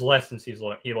his lessons he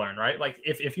learned, right? Like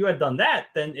if you had done that,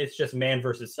 then it's just man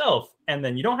versus self, and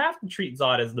then you don't have to treat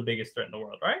Zod as the biggest threat in the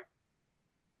world, right?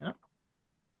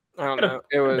 I don't know.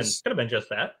 It could have been just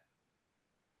that.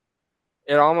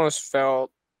 It almost felt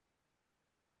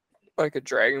like a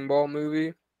Dragon Ball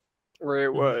movie where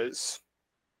it was,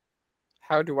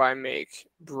 how do I make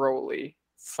Broly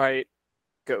fight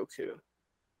Goku?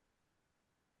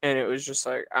 And it was just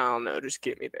like, I don't know, just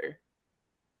get me there.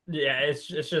 Yeah, it's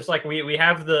just like we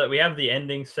have the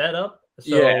ending set up.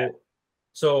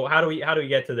 So how do we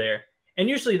get to there? And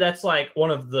usually that's like one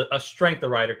of a strength the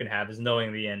writer can have is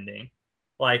knowing the ending.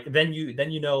 Like then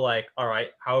you know, like, all right,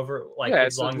 however, like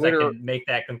as long as I can make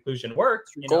that conclusion work,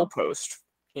 goalpost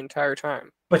the entire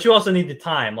time. But you also need the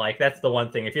time. Like that's the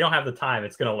one thing. If you don't have the time,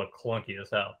 it's gonna look clunky as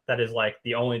hell. That is like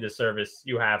the only disservice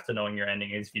you have to knowing your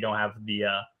ending is if you don't have the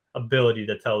ability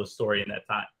to tell the story in that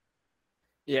time.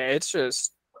 Yeah, it's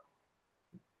just,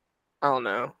 I don't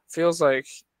know. Feels like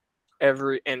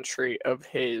every entry of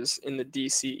his in the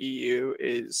DCEU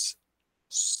is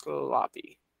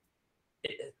sloppy.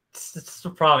 It's the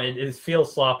problem. It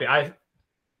feels sloppy.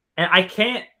 I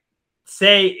can't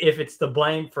say if it's the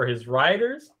blame for his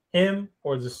writers, him,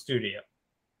 or the studio.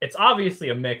 It's obviously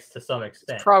a mix to some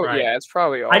extent. It's probably, right? Yeah, it's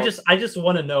probably all. I just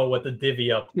want to know what the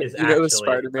divvy up is. You know the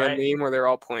Spider-Man meme where they're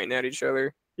all pointing at each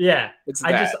other? Yeah, it's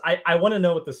I want to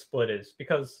know what the split is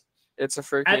because it's a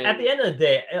freaking. At the end of the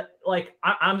day, like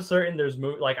I'm certain there's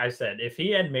like I said, if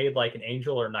he had made like an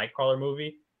Angel or Nightcrawler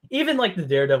movie. Even like the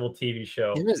Daredevil TV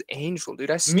show. It was Angel,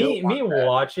 dude. I still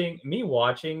watching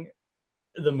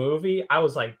the movie, I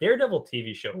was like, Daredevil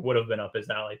TV show would have been up his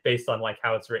alley based on like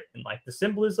how it's written, like the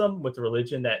symbolism with the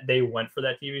religion that they went for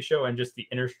that TV show, and just the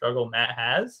inner struggle Matt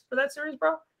has for that series,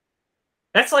 bro.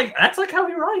 That's like how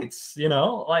he writes,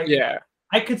 Like yeah,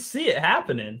 I could see it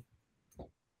happening.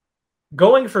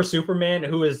 Going for Superman,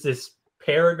 who is this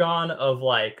paragon of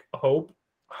like hope.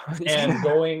 And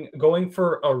going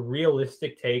for a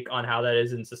realistic take on how that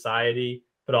is in society,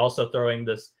 but also throwing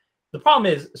this the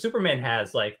problem is Superman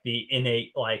has like the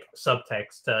innate like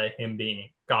subtext to him being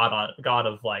god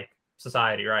of like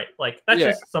society, right? Like that's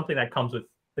just something that comes with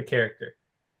the character.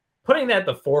 Putting that at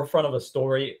the forefront of a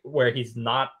story where he's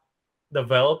not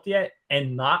developed yet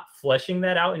and not fleshing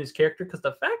that out in his character, because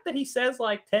the fact that he says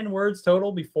like 10 words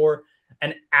total before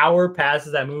an hour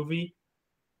passes that movie,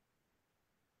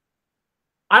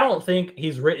 I don't think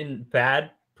he's written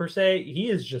bad per se. He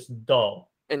is just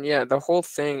dull. And yeah, the whole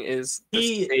thing is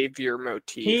the savior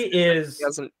motif. He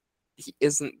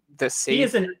isn't the savior. He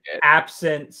is an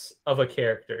absence of a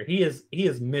character. He is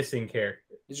missing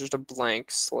character. He's just a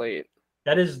blank slate.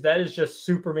 That is just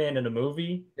Superman in a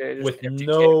movie with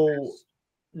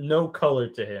no color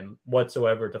to him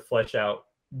whatsoever to flesh out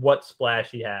what splash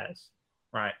he has,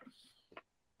 right?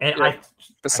 And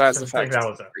besides the fact that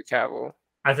was Cavill,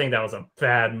 I think that was a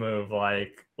bad move.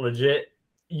 Like legit,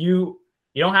 you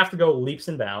don't have to go leaps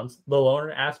and bounds. The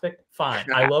loner aspect,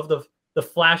 fine. I love the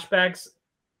flashbacks.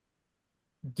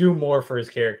 Do more for his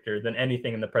character than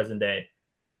anything in the present day.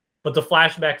 But the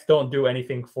flashbacks don't do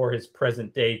anything for his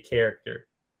present day character.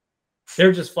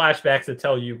 They're just flashbacks that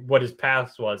tell you what his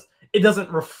past was. It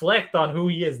doesn't reflect on who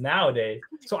he is nowadays.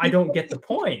 So I don't get the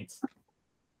point.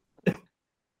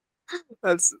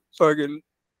 That's fucking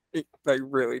like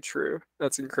really true.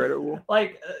 That's incredible.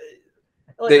 Like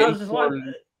they I was just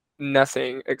wondering,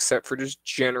 nothing except for just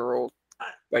general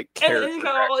like character. And you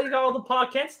got all the Pa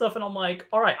Kent stuff, and I'm like,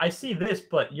 all right, I see this,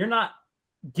 but you're not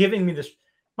giving me this.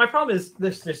 My problem is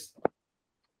this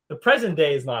the present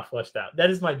day is not fleshed out. That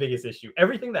is my biggest issue.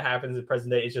 Everything that happens in the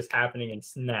present day is just happening in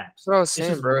snaps. That's what I was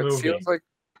saying, bro. It feels like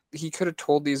he could have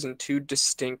told these in two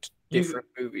distinct different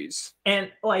movies.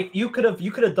 And like you could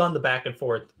have done the back and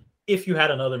forth if you had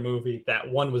another movie that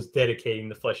one was dedicating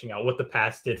to fleshing out what the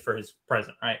past did for his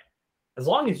present, right? As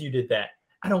long as you did that,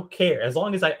 I don't care. As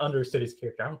long as I understood his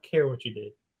character, I don't care what you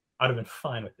did. I'd have been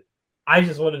fine with it. I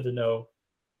just wanted to know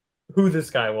who this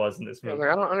guy was in this movie.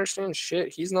 I don't understand shit.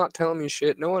 He's not telling me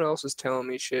shit. No one else is telling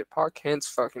me shit. Pa Kent's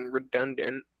fucking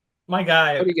redundant. My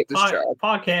guy, how do you get this job?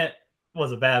 Pa Kent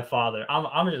was a bad father. I'm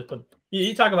gonna just put.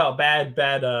 You talk about bad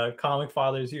comic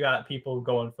fathers. You got people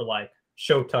going for like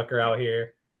Show Tucker out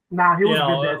here. Nah, he was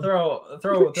good.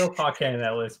 Throw Pa Kent in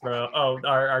that list, bro. Oh,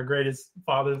 our greatest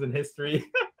fathers in history.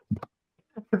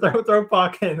 throw Pa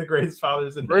Kent in the greatest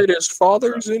fathers in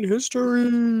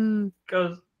history.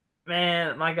 Because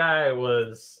man, my guy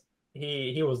was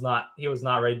he was not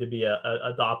ready to be a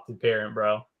adopted parent,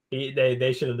 bro.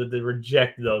 They should have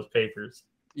rejected those papers.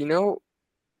 You know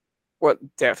what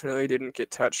definitely didn't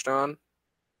get touched on?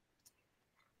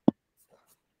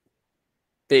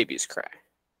 Babies cry.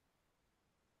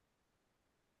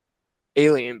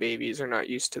 Alien babies are not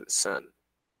used to the sun.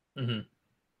 Mm-hmm.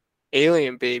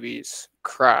 Alien babies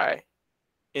cry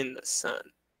in the sun.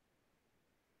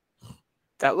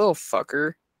 That little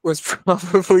fucker was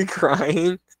probably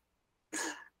crying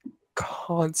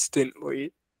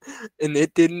constantly, and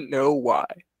it didn't know why.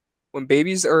 When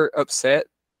babies are upset,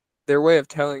 their way of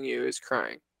telling you is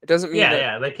crying. It doesn't mean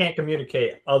they can't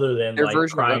communicate other than their like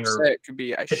version crying of upset could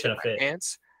be I shit my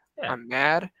pants, I'm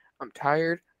mad, I'm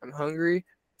tired, I'm hungry,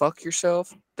 fuck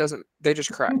yourself. They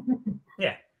just cry.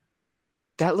 Yeah.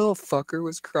 That little fucker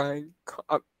was crying.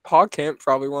 Pa Kent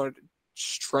probably wanted to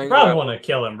strangle him. Probably want to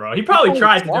kill him, bro. He probably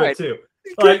tried to do it too.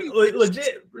 Like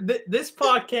legit, this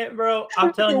Pa Kent, bro.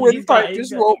 I'm telling you, my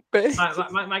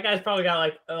guy's probably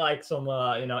got like some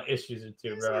issues or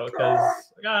two, bro. Because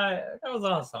guy was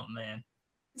on something, man.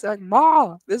 He's like,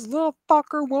 Ma, this little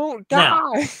fucker won't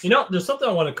die. Now, there's something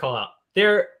I want to call out.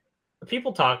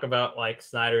 People talk about like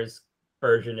Snyder's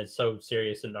version is so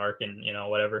serious and dark and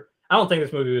whatever. I don't think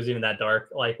this movie was even that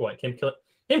dark. Like what him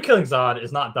killing Zod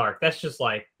is not dark. That's just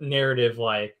like narrative,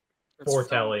 like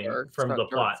foretelling from the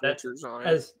plot. That is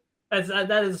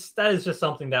just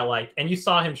something that like, and you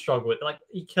saw him struggle with. Like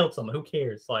he killed someone. Who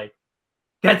cares? Like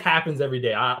that happens every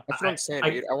day. That's what I'm saying,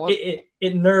 dude.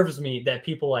 It nerves me that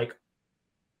people like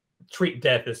treat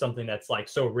death as something that's like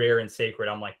so rare and sacred.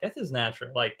 I'm like, death is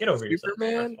natural. Like get over yourself.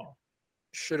 Superman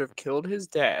should have killed his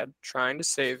dad trying to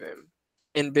save him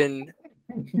and been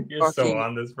You're so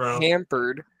on this, bro.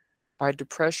 Hampered by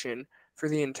depression for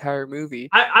the entire movie.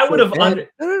 I would have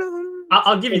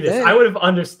I'll give you this. I would have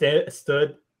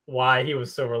understood why he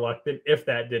was so reluctant if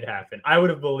that did happen. I would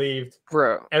have believed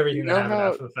everything that happened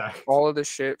after the fact. All of the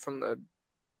shit from the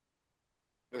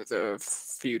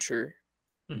future,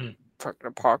 fucking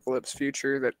apocalypse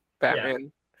future that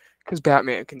Batman, because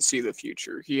Batman can see the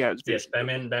future. He has vision.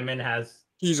 Yes, Batman has.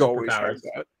 He's always had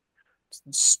that. It's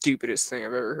the stupidest thing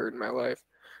I've ever heard in my life.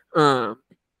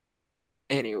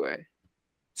 Anyway,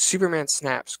 Superman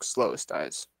snaps because Lois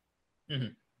dies.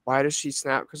 Why does she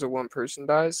snap because of one person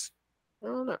dies? I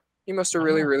don't know. He must have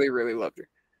really, really, really loved her.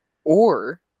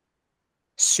 Or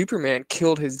Superman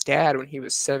killed his dad when he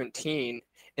was 17,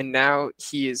 and now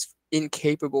he is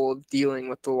incapable of dealing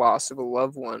with the loss of a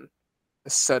loved one, a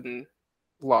sudden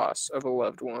loss of a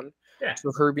loved one. Yeah.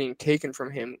 So her being taken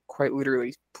from him quite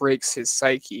literally breaks his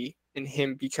psyche, and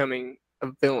him becoming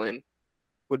a villain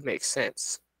would make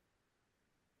sense.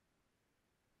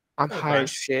 I'm high as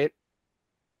shit.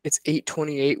 It's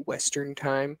 8:28 Western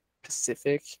Time,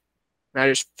 Pacific. And I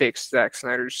just fixed Zack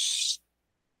Snyder's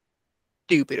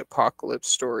stupid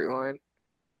apocalypse storyline.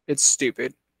 It's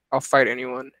stupid. I'll fight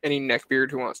anyone, any neckbeard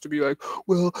who wants to be like,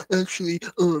 well, actually,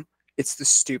 it's the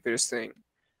stupidest thing.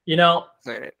 You know,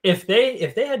 if they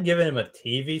had given him a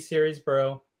TV series,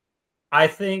 bro, I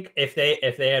think if they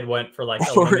had went for like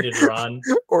a limited run,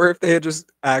 or if they had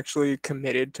just actually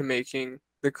committed to making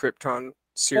the Krypton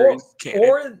series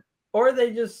canon. Or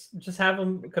they just have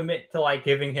him commit to like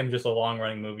giving him just a long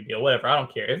running movie deal, whatever. I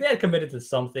don't care. If they had committed to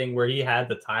something where he had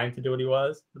the time to do what he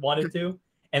wanted to,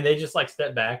 and they just like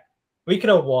stepped back, we could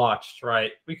have watched,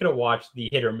 right? We could have watched the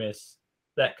hit or miss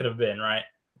that could have been, right?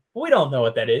 But we don't know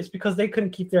what that is because they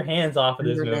couldn't keep their hands off of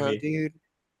this movie, dude.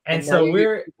 And so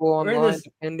we're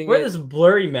in this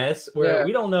blurry mess where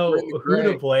we don't know who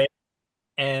to blame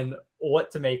and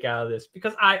what to make out of this,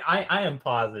 because I am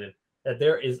positive that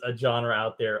there is a genre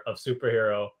out there of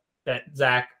superhero that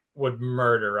Zack would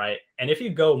murder, right? And if you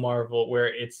go Marvel,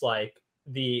 where it's like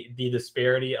the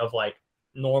disparity of like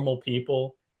normal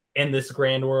people in this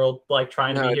grand world, like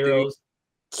trying to be heroes.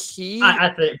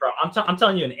 I think, bro, I'm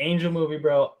telling you, an Angel movie,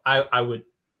 bro. I'd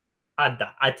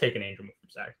take an Angel movie from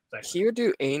Zack. He would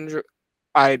do Angel.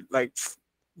 I'd like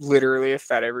literally, if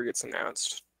that ever gets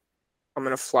announced, I'm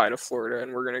gonna fly to Florida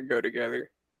and we're gonna go together.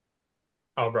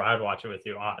 Oh, bro, I'd watch it with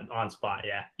you on spot.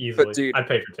 Yeah, easily. But dude, I'd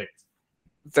pay for tickets.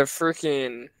 The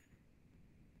freaking,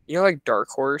 like Dark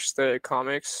Horse, the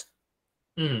comics.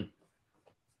 I'm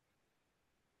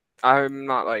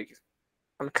not like,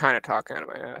 I'm kind of talking out of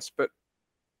my ass, but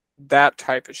that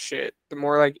type of shit, the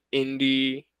more like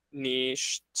indie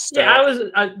niche stuff. Yeah,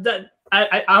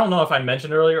 I don't know if I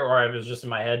mentioned earlier or I was just in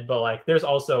my head, but like there's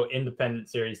also independent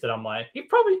series that I'm like, he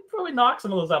probably knocked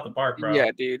some of those out the park, bro.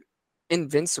 Yeah, dude.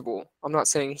 Invincible. I'm not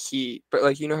saying but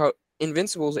like, you know how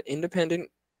Invincible is independent.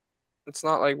 It's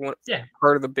not like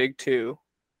part of the big two.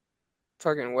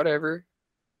 Fucking whatever.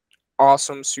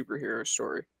 Awesome superhero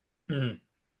story.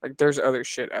 Like there's other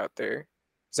shit out there.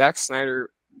 Zack Snyder,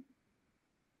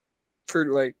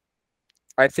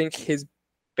 I think his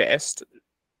best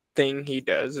thing he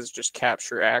does is just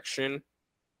capture action,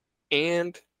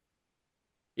 and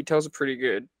he tells a pretty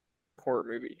good horror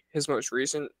movie. His most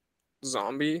recent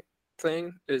zombie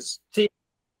thing is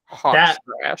hot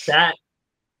trash. That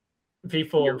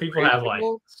people have like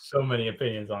so many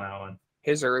opinions on that one.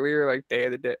 His earlier like Day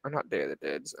of the Dead, or not Day of the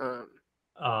Dead's,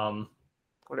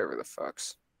 whatever the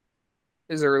fucks.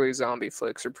 His early zombie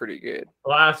flicks are pretty good.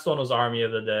 The last one was Army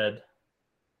of the Dead.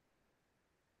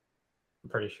 I'm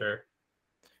pretty sure.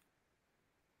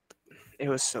 It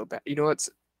was so bad. You know what's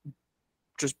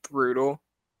just brutal?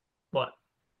 What?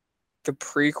 The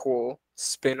prequel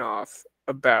spin-off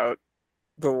about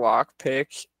the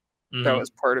lockpick that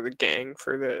was part of the gang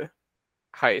for the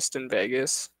heist in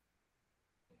Vegas.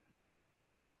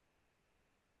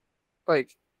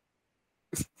 Like,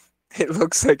 it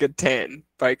looks like a 10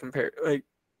 by compare. Like,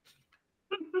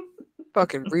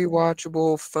 fucking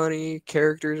rewatchable, funny,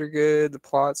 characters are good, the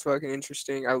plot's fucking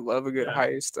interesting. I love a good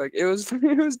heist. Like, it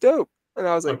was dope. And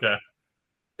I was like, okay.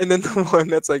 And then the one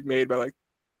that's like made by like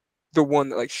the one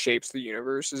that like shapes the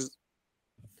universe is,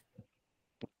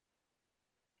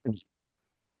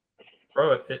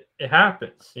 bro, it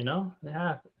happens, you know? It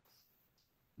happens.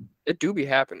 It do be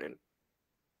happening.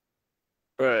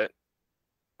 But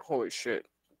holy shit,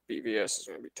 BVS is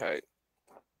gonna be tight.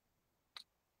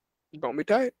 Don't be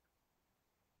tight.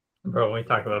 Bro, when we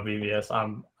talk about BVS,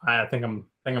 I think I'm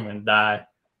gonna die.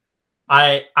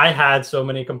 I had so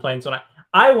many complaints when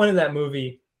I went in that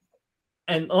movie,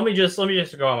 and let me just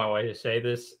go on my way to say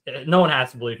this. No one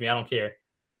has to believe me. I don't care.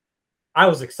 I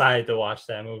was excited to watch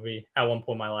that movie at one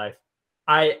point in my life.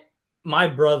 My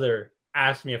brother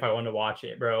asked me if I wanted to watch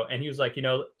it, bro, and he was like,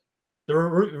 the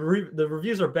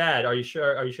reviews are bad. Are you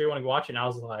sure you want to watch it? And I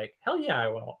was like, hell yeah, I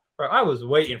will. Bro, I was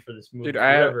waiting for this movie. Dude,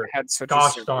 I had such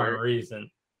gosh darn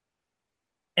reason.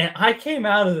 And I came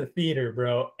out of the theater,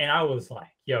 bro, and I was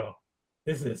like, yo,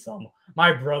 this is some.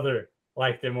 My brother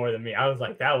liked it more than me. I was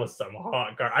like, that was some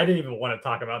hot garbage. I didn't even want to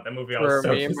talk about that movie. I was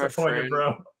so disappointed,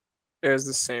 bro. It was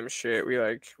the same shit.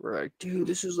 We're like, dude,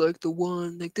 this is like the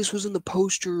one. Like, this was in the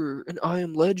poster, and I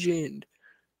Am Legend.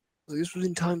 this was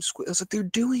in Times Square. I was like, they're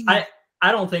doing it.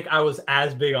 I don't think I was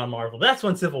as big on Marvel. That's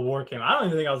when Civil War came. I don't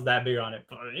even think I was that big on it.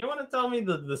 But you want to tell me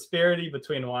the disparity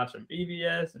between watching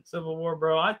BVS and Civil War,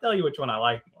 bro? I tell you which one I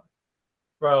like more,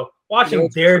 bro. Watching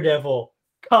Daredevil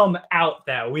come out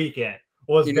that weekend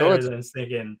was better than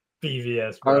thinking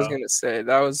BVS, bro. I was gonna say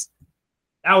that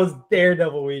was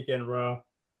Daredevil weekend, bro.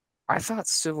 I thought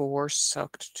Civil War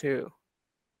sucked too.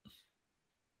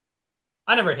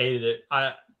 I never hated it.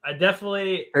 I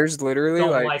definitely there's literally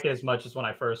don't like it as much as when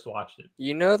I first watched it.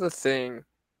 You know the thing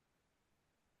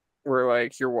where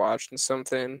like you're watching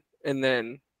something and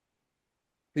then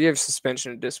you have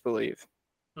suspension of disbelief.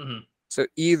 Mm-hmm. So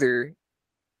either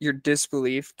your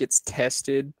disbelief gets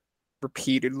tested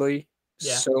repeatedly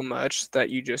so much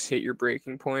that you just hit your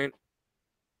breaking point,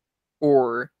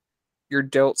 or you're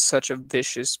dealt such a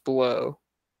vicious blow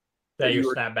that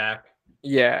you snap back.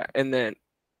 Yeah, and then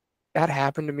that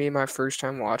happened to me my first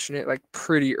time watching it, like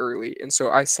pretty early. And so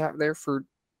I sat there for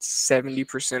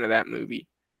 70% of that movie,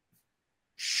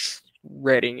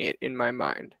 shredding it in my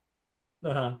mind.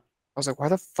 I was like, why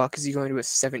the fuck is he going to a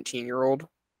 17-year-old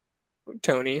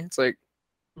Tony? It's like,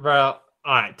 bro,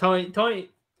 all right, Tony.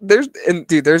 There's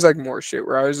like more shit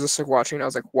where I was just like watching and I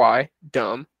was like, why?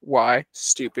 Dumb. Why?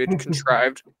 Stupid.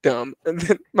 Contrived. Dumb. And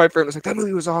then my friend was like, that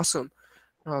movie was awesome.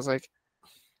 And I was like,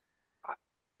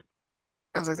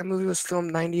 that movie was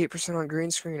filmed 98% on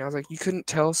green screen. I was like, you couldn't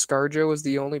tell ScarJo was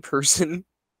the only person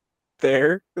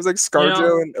there? It was like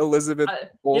ScarJo and Elizabeth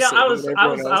Olsen. I was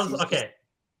okay.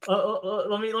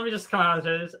 Let me just come out and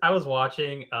say this. I was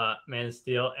watching Man of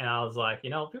Steel, and I was like,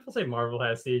 people say Marvel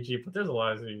has CG, but there's a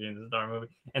lot of CG in this darn movie.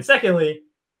 And secondly,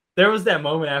 there was that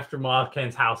moment after Ma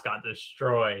Ken's house got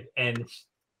destroyed, and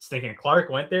stinking Clark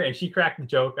went there, and she cracked the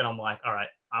joke, and I'm like, all right,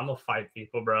 I'm gonna fight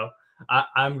people, bro.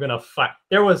 I'm gonna fight.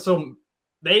 There was some.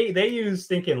 They used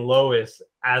stinking Lois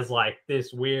as like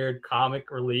this weird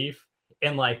comic relief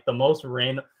and like the most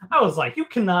random. I was like, you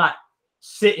cannot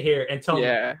sit here and tell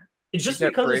me just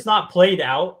because it's not played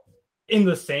out in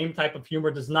the same type of humor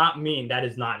does not mean that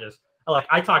is not just like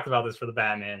I talked about this for the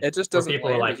Batman. It just doesn't. People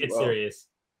are like, it's serious.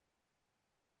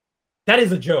 That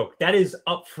is a joke. That is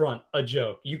upfront a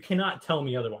joke. You cannot tell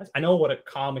me otherwise. I know what a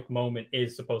comic moment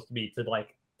is supposed to be to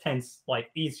like tense, like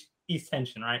ease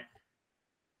tension, right?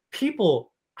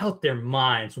 People out their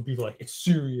minds would be like, it's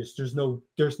serious. There's no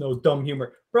dumb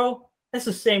humor, bro. That's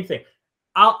the same thing.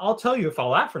 I'll tell you if I'll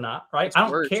laugh or not, right? I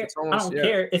don't care. I don't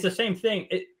care. It's the same thing.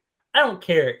 I don't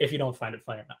care if you don't find it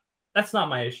funny or not. That's not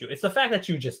my issue. It's the fact that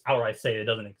you just outright say it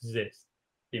doesn't exist.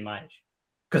 Be my issue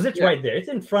because it's right there. It's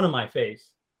in front of my face.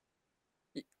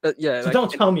 So like,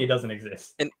 don't tell me it doesn't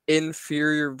exist. An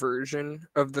inferior version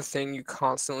of the thing you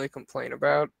constantly complain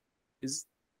about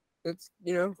I'm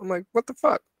like, what the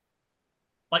fuck?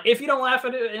 Like, if you don't laugh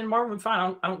at it in Marvel,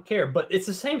 fine. I don't care. But it's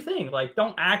the same thing. Like,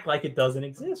 don't act like it doesn't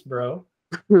exist, bro.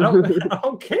 I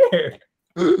don't care.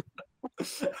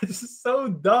 It's so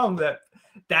dumb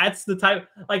that's the type.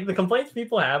 Like, the complaints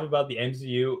people have about the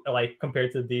MCU, like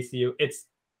compared to the DCU,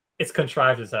 it's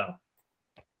contrived as hell.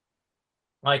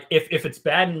 Like, if it's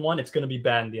bad in one, it's gonna be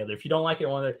bad in the other. If you don't like it in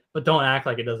one, but don't act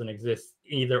like it doesn't exist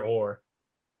either or.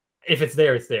 If it's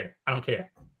there, it's there. I don't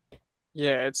care.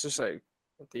 Yeah, it's just like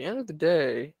at the end of the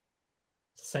day,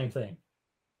 it's the same thing.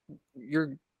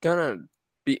 You're gonna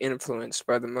be influenced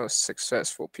by the most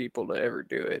successful people to ever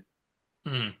do it.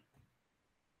 Mm.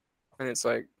 And it's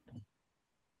like,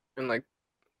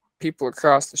 people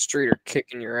across the street are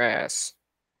kicking your ass.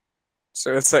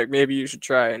 So it's like, maybe you should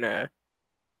try and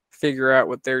figure out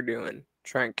what they're doing.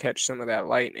 Try and catch some of that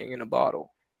lightning in a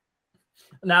bottle.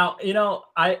 Now,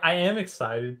 I am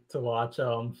excited to watch.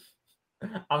 I'm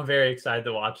very excited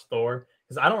to watch Thor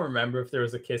because I don't remember if there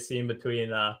was a kiss scene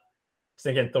between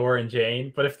stinking Thor and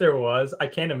Jane, but if there was, I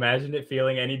can't imagine it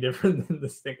feeling any different than the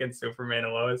stinking Superman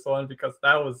and Lois one because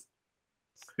that was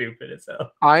stupid as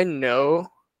hell. I know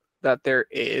that there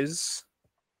is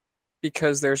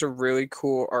because there's a really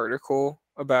cool article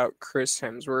about Chris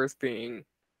Hemsworth being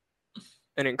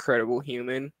an incredible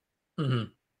human,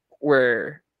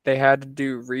 where they had to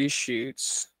do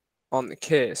reshoots on the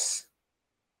kiss.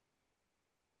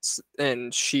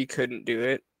 And she couldn't do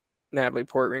it. Natalie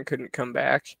Portman couldn't come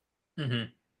back.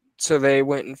 So they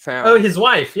went and found... Oh, his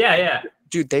wife. Yeah.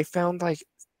 Dude, they found,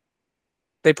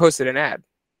 they posted an ad.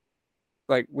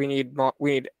 Like, we need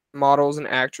models and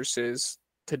actresses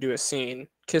to do a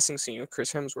kissing scene with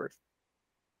Chris Hemsworth.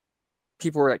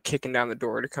 People were, kicking down the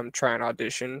door to come try and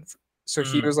audition. So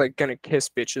he was, going to kiss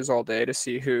bitches all day to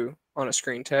see who on a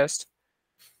screen test.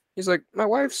 He's like, my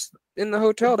wife's in the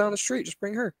hotel down the street. Just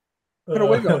bring her. Put a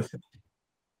wig on.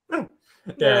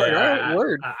 Yeah.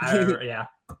 Word. Yeah.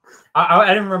 I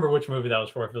didn't remember which movie that was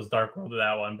for. If it was Dark World or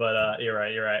that one, but you're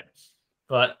right.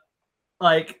 But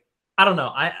like, I don't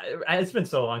know. It's been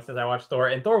so long since I watched Thor,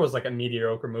 and Thor was like a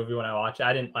mediocre movie when I watched it.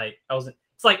 I didn't like. I wasn't.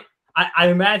 It's like I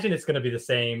imagine it's gonna be the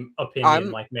same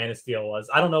opinion like Man of Steel was.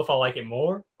 I don't know if I'll like it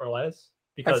more or less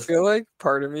because I feel like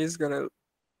part of me is gonna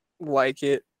like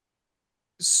it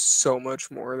so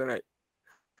much more than I.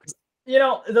 You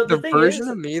know, the thing version is,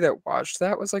 of me that watched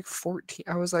that was like 14.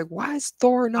 I was like, why is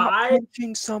Thor not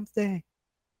punching something?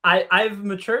 I've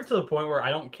matured to the point where I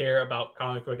don't care about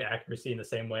comic book accuracy in the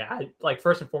same way. I like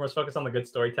first and foremost focus on the good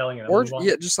storytelling and then move on.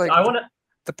 Yeah, just like I want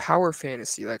the power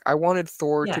fantasy. Like I wanted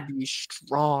Thor to be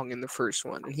strong in the first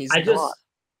one, and he's not.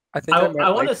 I think I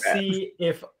want to see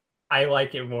if I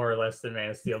like it more or less than Man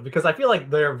of Steel because I feel like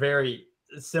they're very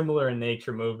similar in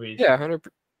nature movies. Yeah, 100%.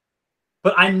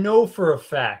 But I know for a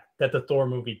fact that the Thor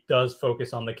movie does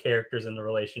focus on the characters and the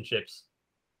relationships,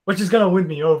 which is gonna win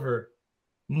me over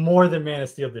more than Man of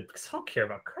Steel did because I don't care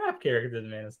about crap characters in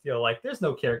Man of Steel. Like, there's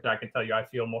no character I can tell you I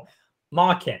feel more.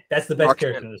 Ma Kent, that's the best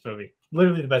character in this movie.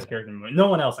 Literally the best character in the movie. No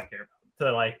one else I care about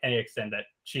to like any extent that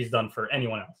she's done for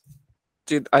anyone else.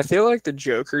 Dude, I feel like the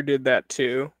Joker did that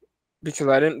too, because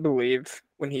I didn't believe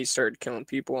when he started killing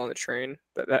people on the train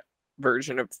that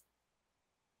version of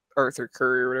Arthur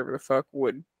Curry or whatever the fuck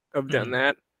would have done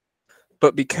that.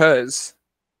 But because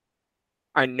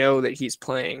I know that he's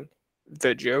playing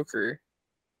the Joker,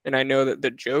 and I know that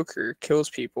the Joker kills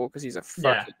people because he's a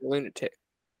fucking lunatic.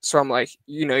 So I'm like,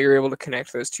 you're able to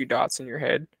connect those two dots in your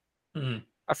head.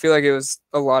 I feel like it was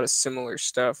a lot of similar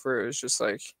stuff where it was just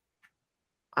like,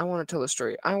 I want to tell a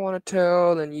story I want to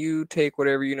tell, then you take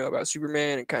whatever you know about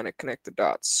Superman and kind of connect the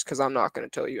dots because I'm not going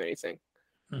to tell you anything.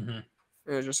 And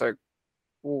it was just like,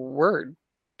 well, word.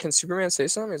 Can Superman say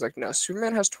something? He's like, no,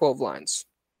 Superman has 12 lines.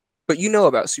 But you know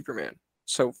about Superman,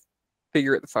 so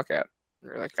figure it the fuck out.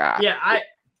 And you're like, yeah, I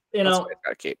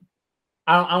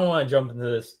don't want to jump into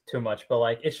this too much, but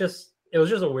like, it was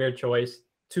just a weird choice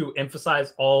to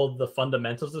emphasize all the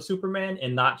fundamentals of Superman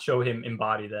and not show him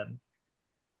embody them.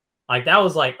 Like that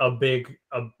was like a big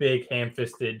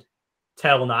ham-fisted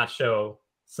tell not show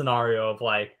scenario of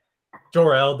like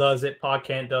Jor-El does it, Pa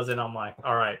Kent does it. I'm like,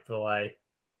 all right, but like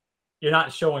you're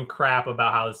not showing crap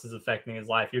about how this is affecting his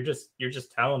life. You're just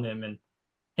telling him and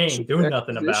he ain't doing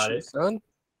nothing about it. Son.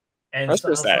 And that's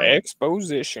just that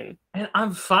exposition. And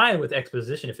I'm fine with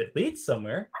exposition if it leads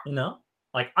somewhere,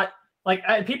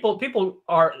 people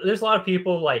are, there's a lot of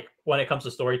people like when it comes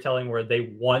to storytelling where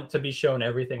they want to be shown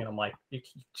everything, and I'm like, you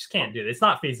just can't do it. It's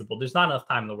not feasible. There's not enough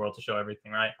time in the world to show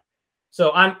everything, right?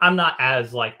 So I'm not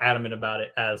as like adamant about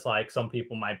it as like some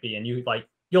people might be, and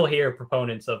you'll hear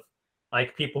proponents of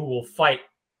like people who will fight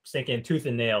stinking tooth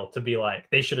and nail to be like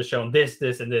they should have shown this,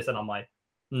 and this, and I'm like,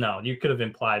 no, you could have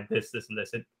implied this, and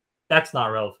this. That's not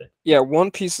relevant. Yeah,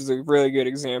 One Piece is a really good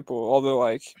example. Although,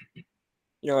 like,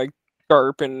 like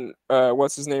Garp and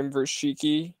what's his name versus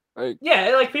Shiki. Like,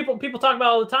 yeah, like people talk about it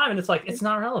all the time, and it's like it's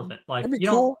not relevant. Like, it'd be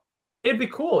cool. It'd be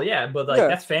cool, yeah, but like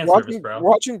that's fan service, bro.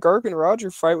 Watching Garp and Roger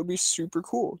fight would be super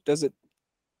cool. Does it?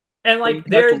 And like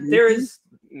there's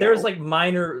like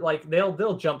minor, like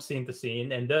they'll jump scene to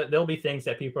scene, and there'll be things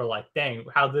that people are like, dang,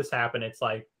 how'd this happen? It's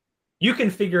like, you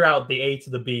can figure out the A to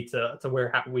the B to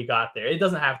where we got there. It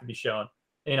doesn't have to be shown,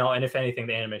 and if anything,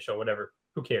 the anime show, whatever,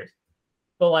 who cares?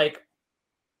 But like,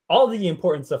 all the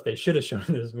important stuff they should have shown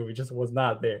in this movie just was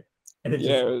not there. And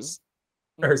it was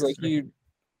like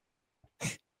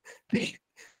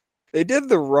they did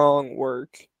the wrong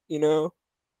work,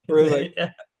 where like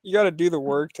you got to do the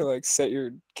work to like set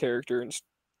your character, and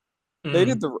they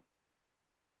did the.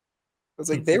 It's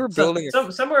like they were building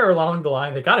somewhere along the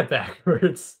line they got it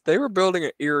backwards. They were building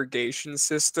an irrigation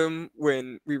system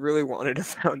when we really wanted a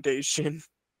foundation.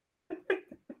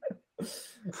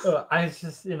 I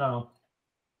just,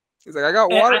 He's like, I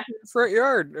got water in the front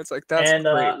yard. It's like, that's great.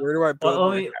 Where do I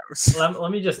build my house?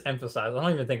 Let me just emphasize. I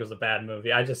don't even think it was a bad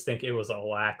movie. I just think it was a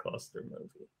lackluster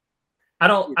movie. I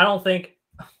don't think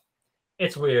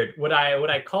it's weird. Would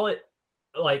I call it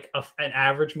like an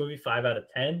average movie 5 out of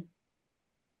 10?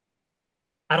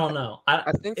 I don't know.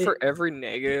 I think for every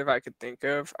negative I could think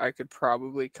of, I could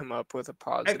probably come up with a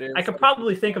positive. I could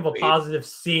probably think of a positive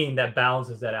scene that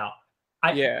balances that out.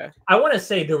 I want to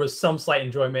say there was some slight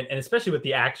enjoyment, and especially with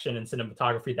the action and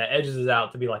cinematography, that edges it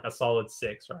out to be like a solid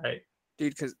 6, right?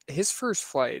 Dude, because his first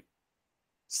flight,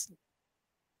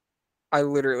 I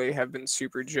literally have been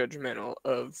super judgmental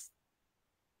of.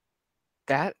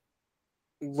 That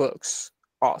looks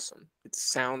awesome. It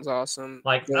sounds awesome.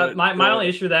 Like my only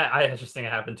issue that I just think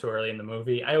it happened too early in the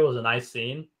movie. It was a nice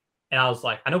scene, and I was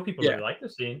like, I know people really like the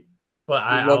scene, but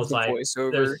I was like,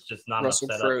 voiceover. there's just not Russell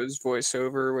enough setup. Crowe's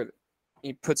voiceover with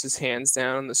he puts his hands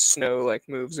down and the snow like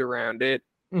moves around it,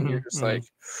 and you're just like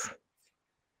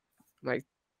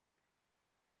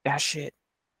that shit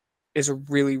is a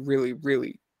really, really,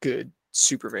 really good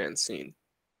Superman scene.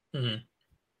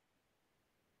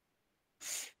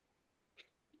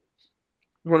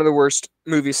 One of the worst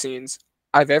movie scenes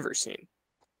I've ever seen.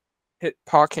 Hit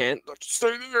Pa can't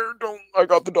stay there. Don't. I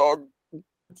got the dog.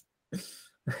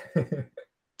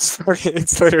 Sorry,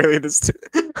 it's literally just.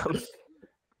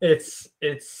 it's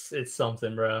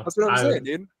something, bro. That's what I'm saying,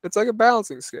 dude. It's like a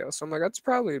balancing scale. So I'm like, that's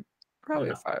probably a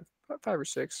 5 or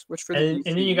 6. Which for and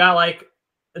then you got like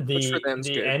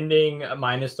the ending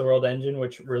minus the world engine,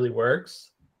 which really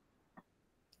works.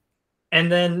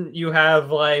 And then you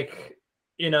have like,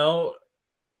 you know,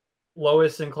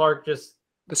 Lois and Clark just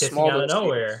kissing out of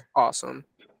nowhere. Awesome.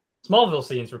 Smallville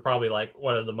scenes were probably like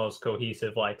one of the most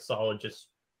cohesive, like solid, just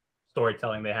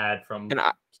storytelling they had from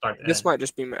start to end. This might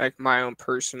just be like my own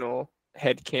personal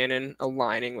headcanon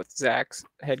aligning with Zack's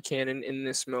headcanon in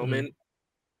this moment.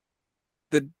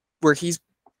 Where he's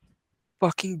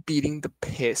fucking beating the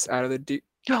piss out of the dude.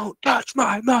 Don't touch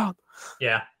my mom.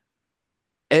 Yeah.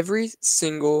 Every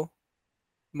single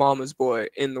mama's boy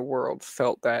in the world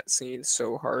felt that scene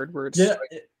so hard where it's like,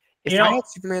 if I had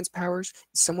Superman's powers,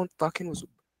 someone fucking was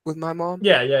with my mom.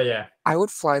 Yeah. I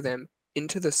would fly them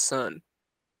into the sun.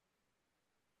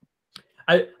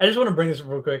 I just want to bring this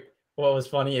real quick. What was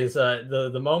funny is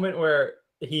the moment where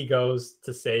he goes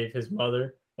to save his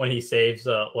mother, when he saves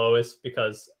Lois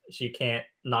because she can't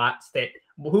not stay.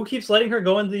 Who keeps letting her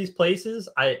go into these places?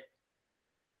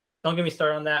 Don't get me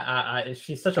started on that.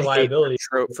 She's such a liability.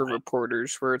 Trope for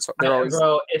reporters where they're always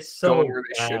it's so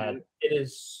bad. It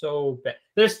is so bad.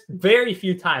 There's very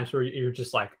few times where you're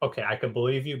just like, okay, I can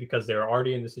believe you because they're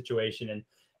already in the situation, and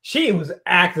she was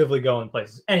actively going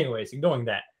places. Anyways, ignoring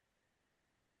that,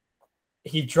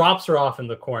 he drops her off in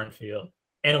the cornfield,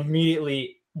 and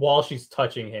immediately while she's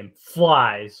touching him,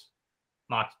 flies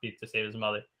Mach speed to save his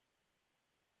mother.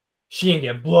 She didn't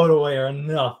get blown away or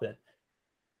nothing.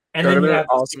 And then you have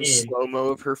awesome slow-mo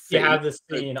of her face. You have the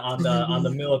scene on the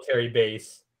military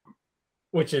base,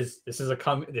 which is this is a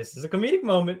comedic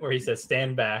moment where he says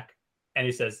stand back, and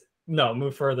he says no,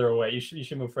 move further away. You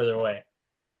should move further away.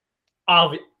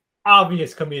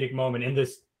 Obvious comedic moment in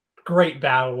this great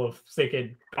battle of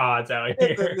sacred gods out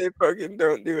here. And they fucking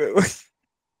don't do it,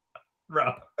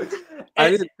 bro. I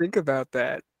didn't think about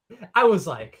that. I was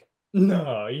like,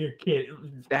 no, you're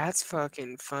kidding. That's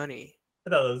fucking funny. I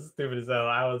thought it was stupid as hell.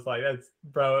 I was like, that's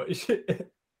bro.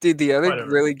 Dude, the other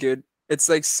really good, it's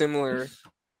like similar.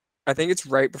 I think it's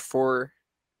right before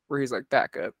where he's like,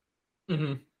 back up.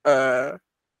 He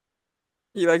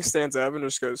like stands up and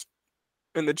just goes,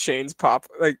 and the chains pop.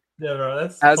 Like, yeah, bro,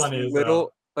 that's as funny as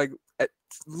little, like,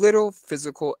 little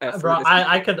physical effort. Bro,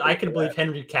 I could believe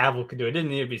Henry Cavill could do it. It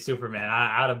didn't need to be Superman.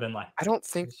 I'd have been like, I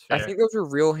think those are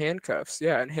real handcuffs.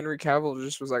 Yeah, and Henry Cavill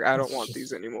just was like, I don't want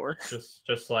these anymore.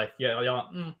 Just like, yeah.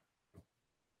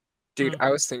 Dude, I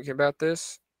was thinking about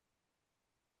this,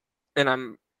 and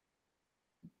I'm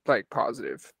like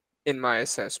positive in my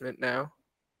assessment now.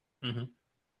 I'm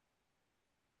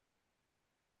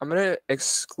gonna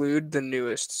exclude the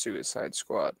newest Suicide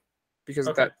Squad because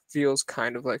that feels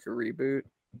kind of like a reboot.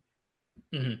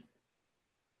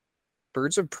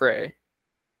 Birds of Prey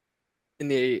in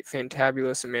the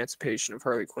Fantabulous Emancipation of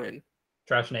Harley Quinn.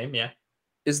 Trash name, yeah.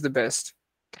 Is the best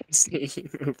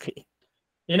DCEU movie.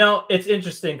 You know, it's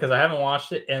interesting because I haven't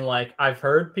watched it, and like I've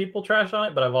heard people trash on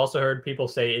it, but I've also heard people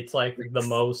say it's like the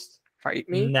most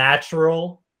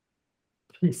natural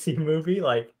PC movie.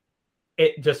 Like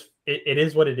it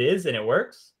is what it is, and it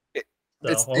works.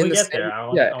 It's in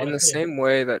the same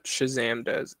way that Shazam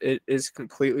does. It is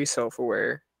completely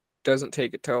self-aware, doesn't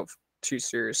take itself too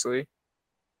seriously,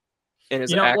 and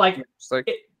is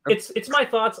it's my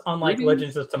thoughts on like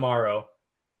Legends of Tomorrow.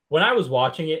 When I was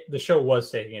watching it, the show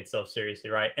was taking itself seriously,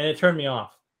 right? And it turned me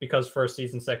off because first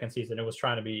season, second season, it was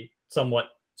trying to be somewhat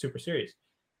super serious.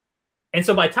 And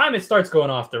so by the time it starts going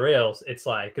off the rails, it's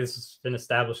like this has been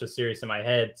established as serious in my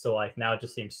head. So like now it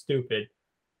just seems stupid.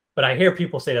 But I hear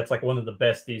people say that's like one of the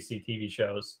best DC TV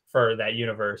shows for that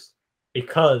universe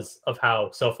because of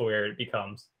how self-aware it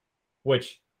becomes,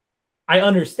 which I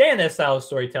understand that style of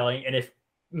storytelling. And if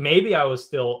maybe I was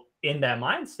still in that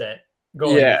mindset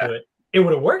going into it, it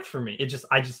would have worked for me. It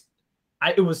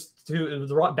was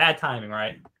bad timing,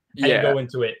 right? I didn't go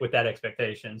into it with that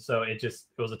expectation. So it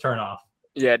was a turnoff.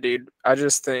 Yeah, dude. I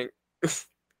just think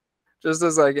just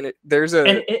as like and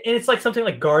it's like something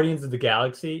like Guardians of the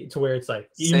Galaxy to where it's like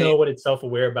you know what it's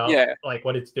self-aware about, like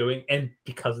what it's doing, and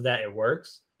because of that it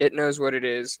works. It knows what it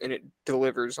is and it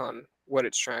delivers on what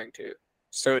it's trying to.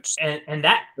 So it's and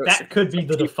that could be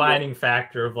the defining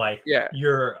factor of like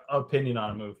your opinion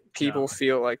on a movie. People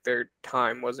feel like their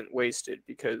time wasn't wasted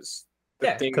because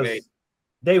the thing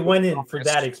they went in for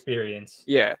that experience.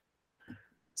 Yeah,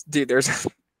 dude, there's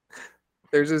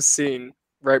a scene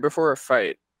right before a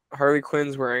fight. Harley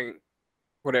Quinn's wearing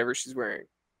whatever she's wearing.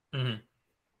 Mm-hmm.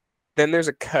 Then there's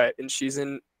a cut, and she's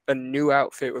in a new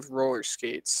outfit with roller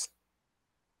skates.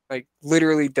 Like,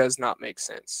 literally does not make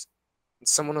sense. And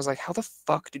someone was like, "How the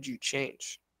fuck did you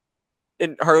change?"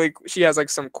 And Harley, she has like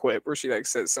some quip where she like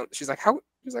says something. She's like, "How?"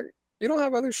 She's like, "You don't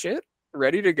have other shit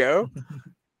ready to go?"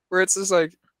 Where it's just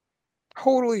like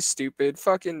totally stupid,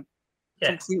 fucking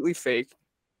completely fake.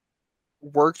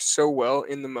 Worked so well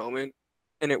in the moment,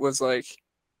 and it was like,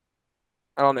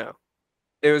 I don't know.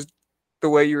 It was the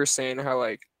way you were saying how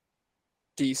like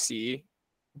DC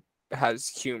has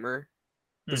humor,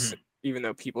 even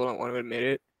though people don't want to admit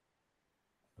it.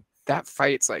 That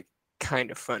fight's like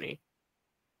kind of funny,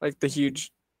 like the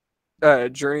huge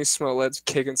Journey Smollett's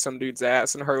kicking some dude's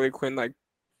ass, and Harley Quinn like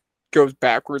goes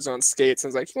backwards on skates and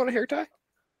is like, "You want a hair tie?"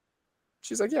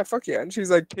 She's like, "Yeah, fuck yeah," and she's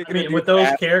like kicking. I mean, with those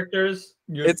characters,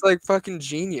 it's like fucking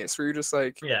genius. Where you're just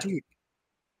like, dude,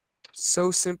 so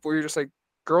simple. You're just like,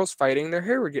 girls fighting, their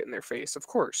hair would get in their face, of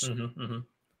course.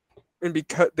 And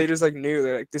because they just like knew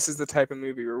that like this is the type of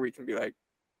movie where we can be like,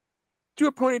 do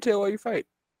a ponytail while you fight.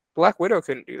 Black Widow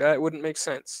couldn't do that; it wouldn't make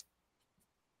sense.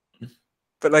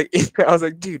 But like, I was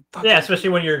like, dude, especially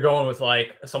when you're going with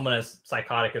like someone as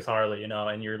psychotic as Harley, you know,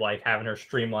 and you're like having her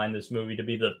streamline this movie to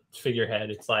be the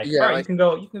figurehead. It's like, all right, like, you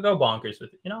can go bonkers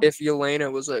with it, you know. If Yelena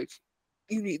was like,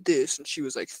 "You need this," and she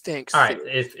was like, "Thanks." All right,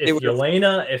 if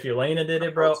Yelena did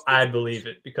it, bro, I'd believe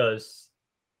it because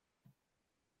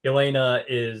Yelena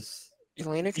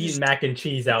eating mac and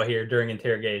cheese out here during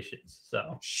interrogations.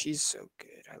 So she's so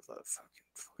good. I love fucking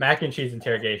mac and cheese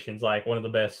interrogations, like one of the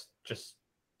best just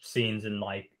scenes in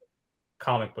like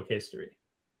comic book history.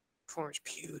 Florence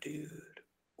Pugh, dude.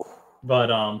 But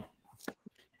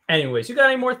anyways, you got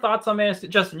any more thoughts on Man of Steel?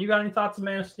 Justin, you got any thoughts on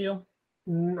Man of Steel?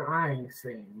 No, I ain't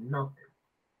saying nothing.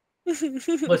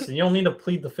 Listen, you don't need to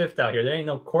plead the fifth out here. There ain't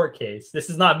no court case. This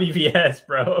is not BVS,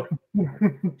 bro.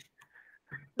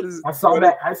 I saw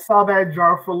that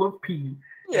jar full of pee.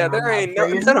 Yeah, there ain't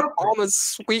nothing but Mama's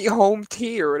sweet home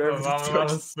tea or whatever.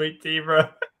 Mama's sweet tea, bro.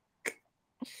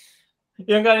 You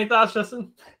don't got any thoughts,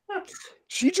 Justin?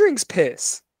 She drinks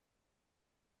piss.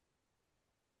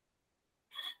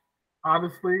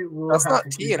 Honestly, that's not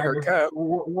tea in her cup.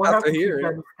 We'll have to keep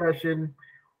that discussion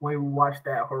when we watch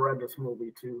that horrendous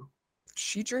movie too.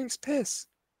 She drinks piss.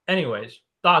 Anyways,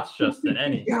 thoughts, Justin?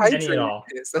 Any at all?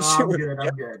 I'm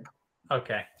good.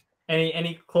 Okay.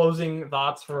 Any closing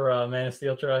thoughts for Man of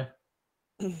Steel, Troy?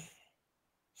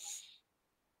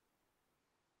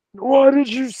 Why did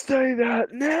you say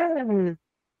that? No.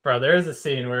 Bro, there is a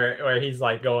scene where he's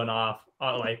like going off,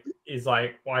 like he's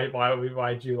like,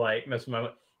 why'd you like mess with my? He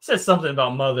says something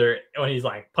about mother when he's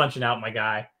like punching out my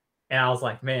guy, and I was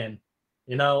like, man,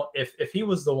 you know, if he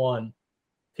was the one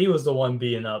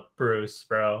beating up Bruce,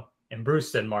 bro, and Bruce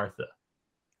said Martha,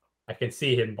 I can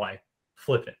see him like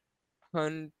flipping.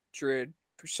 100%.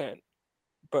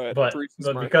 But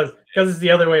because it's the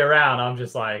other way around, I'm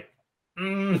just like,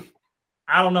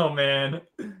 I don't know, man.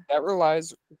 That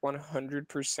relies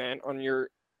 100% on your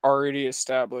already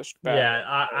established battle. Yeah,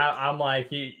 I'm like,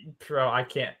 bro, I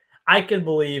can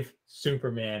believe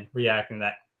Superman reacting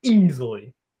that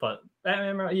easily, but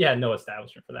Batman, you had no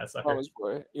establishment for that sucker.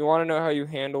 Boy. You want to know how you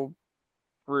handle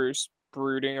Bruce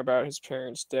brooding about his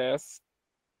parents' death?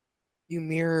 You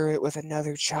mirror it with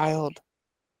another child,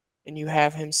 and you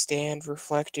have him stand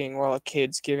reflecting while a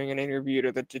kid's giving an interview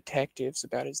to the detectives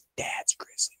about his dad's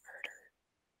grisly murder.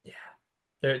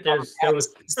 Yeah,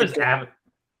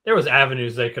 there was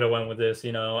avenues they could have went with this,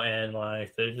 you know, and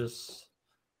like it just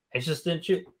didn't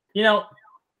you know.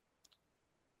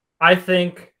 I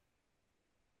think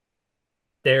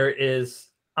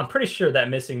I'm pretty sure that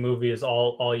missing movie is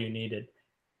all you needed.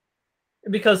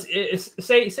 Because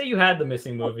say you had the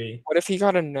missing movie. What if he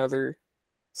got another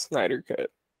Snyder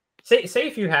cut? Say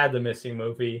if you had the missing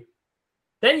movie,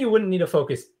 then you wouldn't need to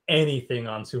focus anything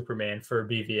on Superman for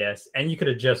BVS, and you could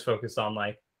have just focused on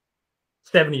like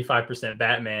 75%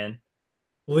 Batman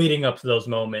leading up to those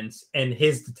moments and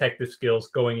his detective skills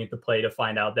going into play to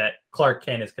find out that Clark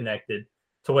Kent is connected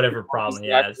to whatever problem he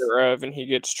has. And he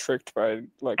gets tricked by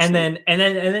like. And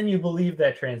then you believe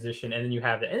that transition, and then you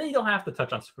have that, and then you don't have to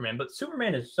touch on Superman. But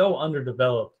Superman is so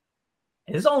underdeveloped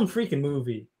in his own freaking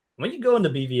movie. When you go into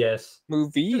BVS,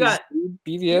 you got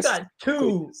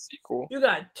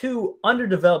two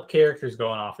underdeveloped characters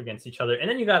going off against each other, and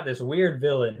then you got this weird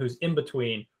villain who's in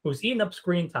between, who's eating up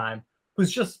screen time,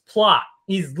 who's just plot.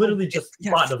 He's literally just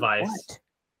plot device. What?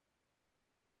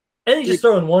 And you just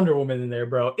throw in Wonder Woman in there,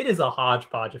 bro. It is a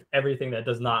hodgepodge of everything that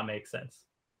does not make sense.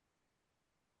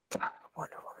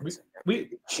 Wonder We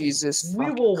Jesus.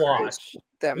 We will Christ. watch.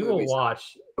 That we will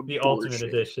watch the Ultimate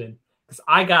Edition because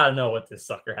I gotta know what this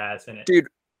sucker has in it, dude.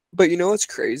 But you know what's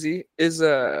crazy is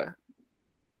there's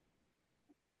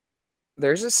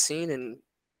a scene in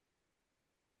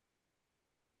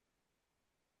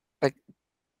like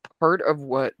part of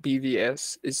what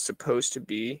BVS is supposed to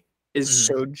be is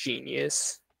so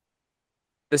genius.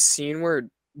 The scene where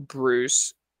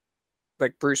Bruce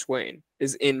Wayne,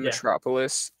 is in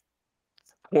Metropolis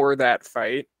for that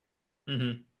fight.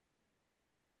 Mm-hmm.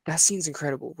 That scene's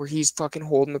incredible. Where he's fucking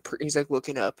holding he's like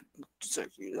looking up. It's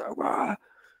like, ah.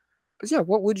 Yeah,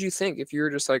 what would you think if you were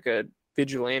just like a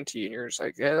vigilante and you're just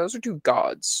like, yeah, those are two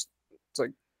gods. It's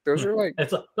like those are like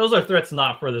those are threats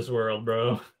not for this world,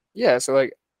 bro. Yeah, so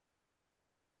like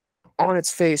on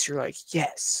its face, you're like,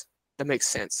 yes, that makes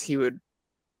sense. He would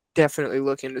definitely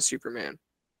look into Superman.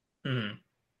 Mm-hmm.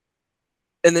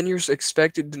 And then you're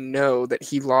expected to know that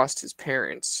he lost his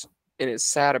parents and is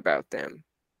sad about them.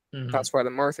 Mm-hmm. That's why the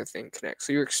Martha thing connects.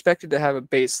 So you're expected to have a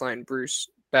baseline Bruce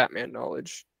Batman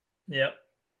knowledge. Yep.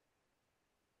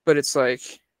 But it's like,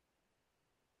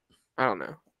 I don't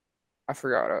know. I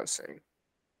forgot what I was saying.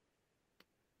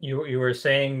 You were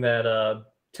saying that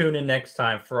tune in next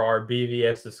time for our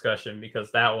BVS discussion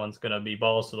because that one's gonna be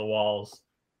balls to the walls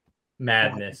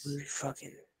madness.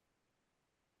 Fucking.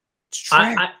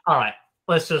 All right.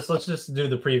 Let's just do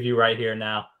the preview right here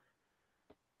now.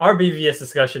 Our BVS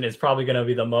discussion is probably going to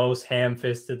be the most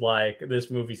ham-fisted, like this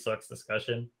movie sucks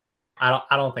discussion. I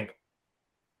don't think.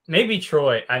 Maybe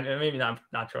Troy. Maybe not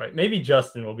Troy. Maybe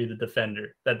Justin will be the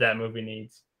defender that movie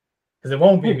needs, because it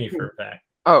won't be me for a fact.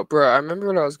 Oh, bro, I remember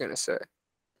what I was gonna say.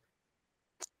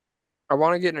 I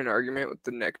want to get in an argument with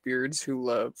the neckbeards who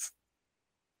love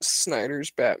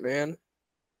Snyder's Batman,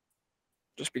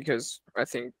 just because I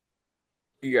think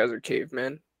you guys are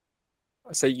cavemen.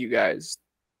 I say you guys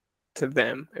to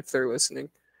them if they're listening.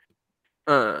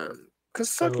 Cause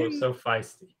fucking so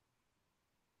feisty.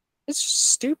 It's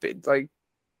just stupid. Like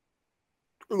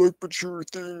mature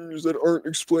things that aren't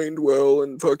explained well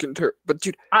and fucking but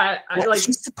dude, I like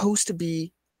he's supposed to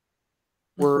be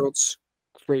world's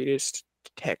greatest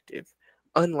detective.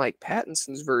 Unlike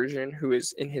Pattinson's version, who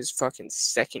is in his fucking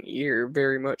second year,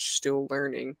 very much still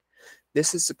learning.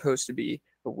 This is supposed to be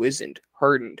a wizened,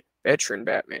 hardened, veteran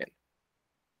Batman.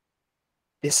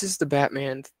 This is the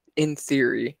Batman, in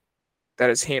theory, that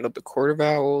has handled the Court of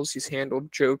Owls, he's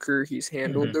handled Joker, he's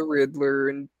handled the Riddler,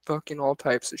 and fucking all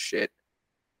types of shit.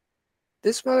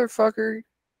 This motherfucker,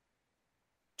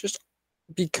 just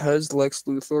because Lex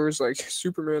Luthor is like,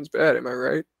 Superman's bad, am I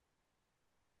right?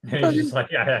 And he's just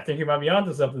like, yeah, I think you might be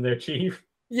onto something there, Chief.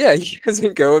 Yeah, he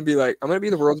doesn't go and be like, I'm going to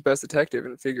be the world's best detective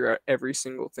and figure out every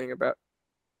single thing about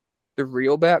the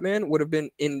real Batman would have been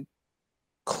in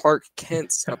Clark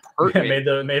Kent's apartment.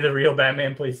 Made the real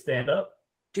Batman please stand up.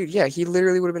 Dude, yeah, he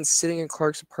literally would have been sitting in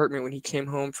Clark's apartment when he came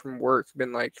home from work,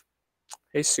 been like,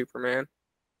 hey, Superman.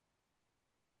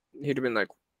 He'd have been like,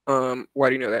 why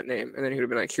do you know that name? And then he would have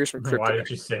been like, here's some kryptonite. Why did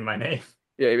you say my name?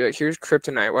 Yeah, he'd be like, here's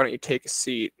kryptonite. Why don't you take a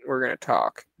seat? We're going to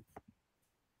talk.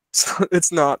 So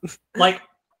it's not like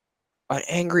an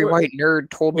angry white nerd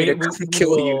told me to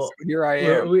kill you. So here I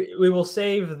am. We will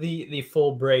save the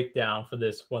full breakdown for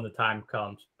this when the time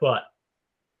comes. But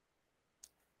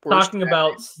talking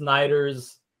about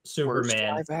Snyder's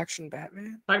Superman, live action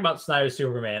Batman. Talking about Snyder's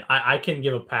Superman, I can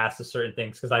give a pass to certain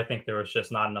things because I think there was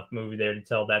just not enough movie there to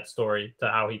tell that story to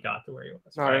how he got to where he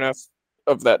was. Not enough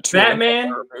of that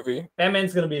movie.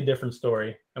 Batman's going to be a different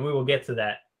story, and we will get to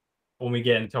that when we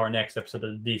get into our next episode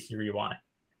of the DC Rewind.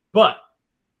 But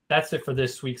that's it for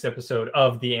this week's episode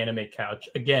of The Anime Couch.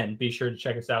 Again, be sure to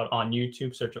check us out on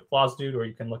YouTube, search up Flaws Dude, or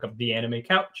you can look up The Anime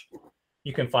Couch.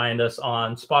 You can find us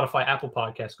on Spotify, Apple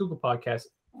Podcasts, Google Podcasts,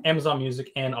 Amazon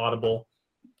Music, and Audible.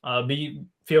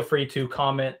 Feel free to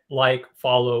comment, like,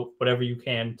 follow, whatever you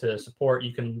can to support.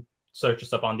 You can search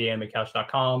us up on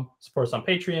theanimecouch.com, support us on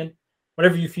Patreon,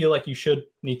 whatever you feel like you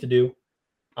need to do.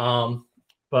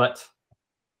 But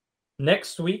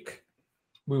next week,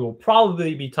 we will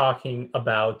probably be talking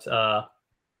about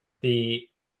the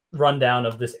rundown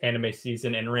of this anime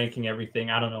season and ranking everything.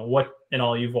 I don't know what in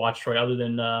all you've watched, Troy, other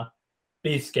than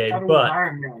Beastcade.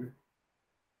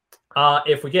 But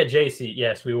if we get JC,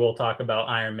 yes, we will talk about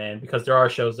Iron Man because there are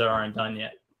shows that aren't done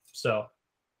yet. So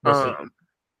we'll see.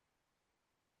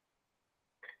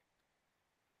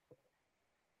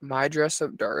 My Dress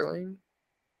Up Darling,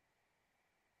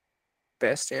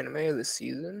 best anime of the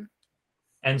season.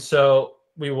 And so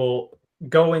we will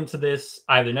go into this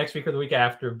either next week or the week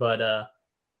after. But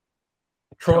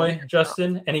Troy,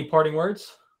 Justin, any parting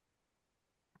words?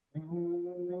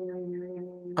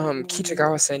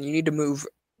 Kitagawa-san, you need to move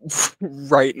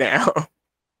right now.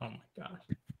 Oh my gosh.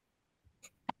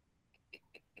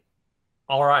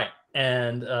 All right.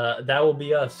 And that will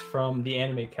be us from the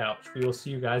Anime Couch. We will see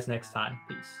you guys next time.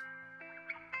 Peace.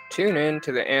 Tune in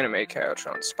to the Anime Couch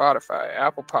on Spotify,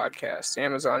 Apple Podcasts,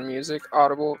 Amazon Music,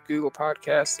 Audible, Google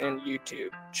Podcasts, and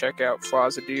YouTube. Check out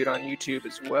Flaza Dude on YouTube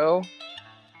as well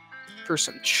for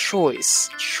some choice,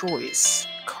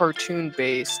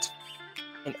 cartoon-based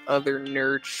and other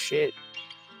nerd shit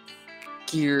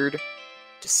geared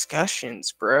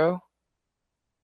discussions, bro.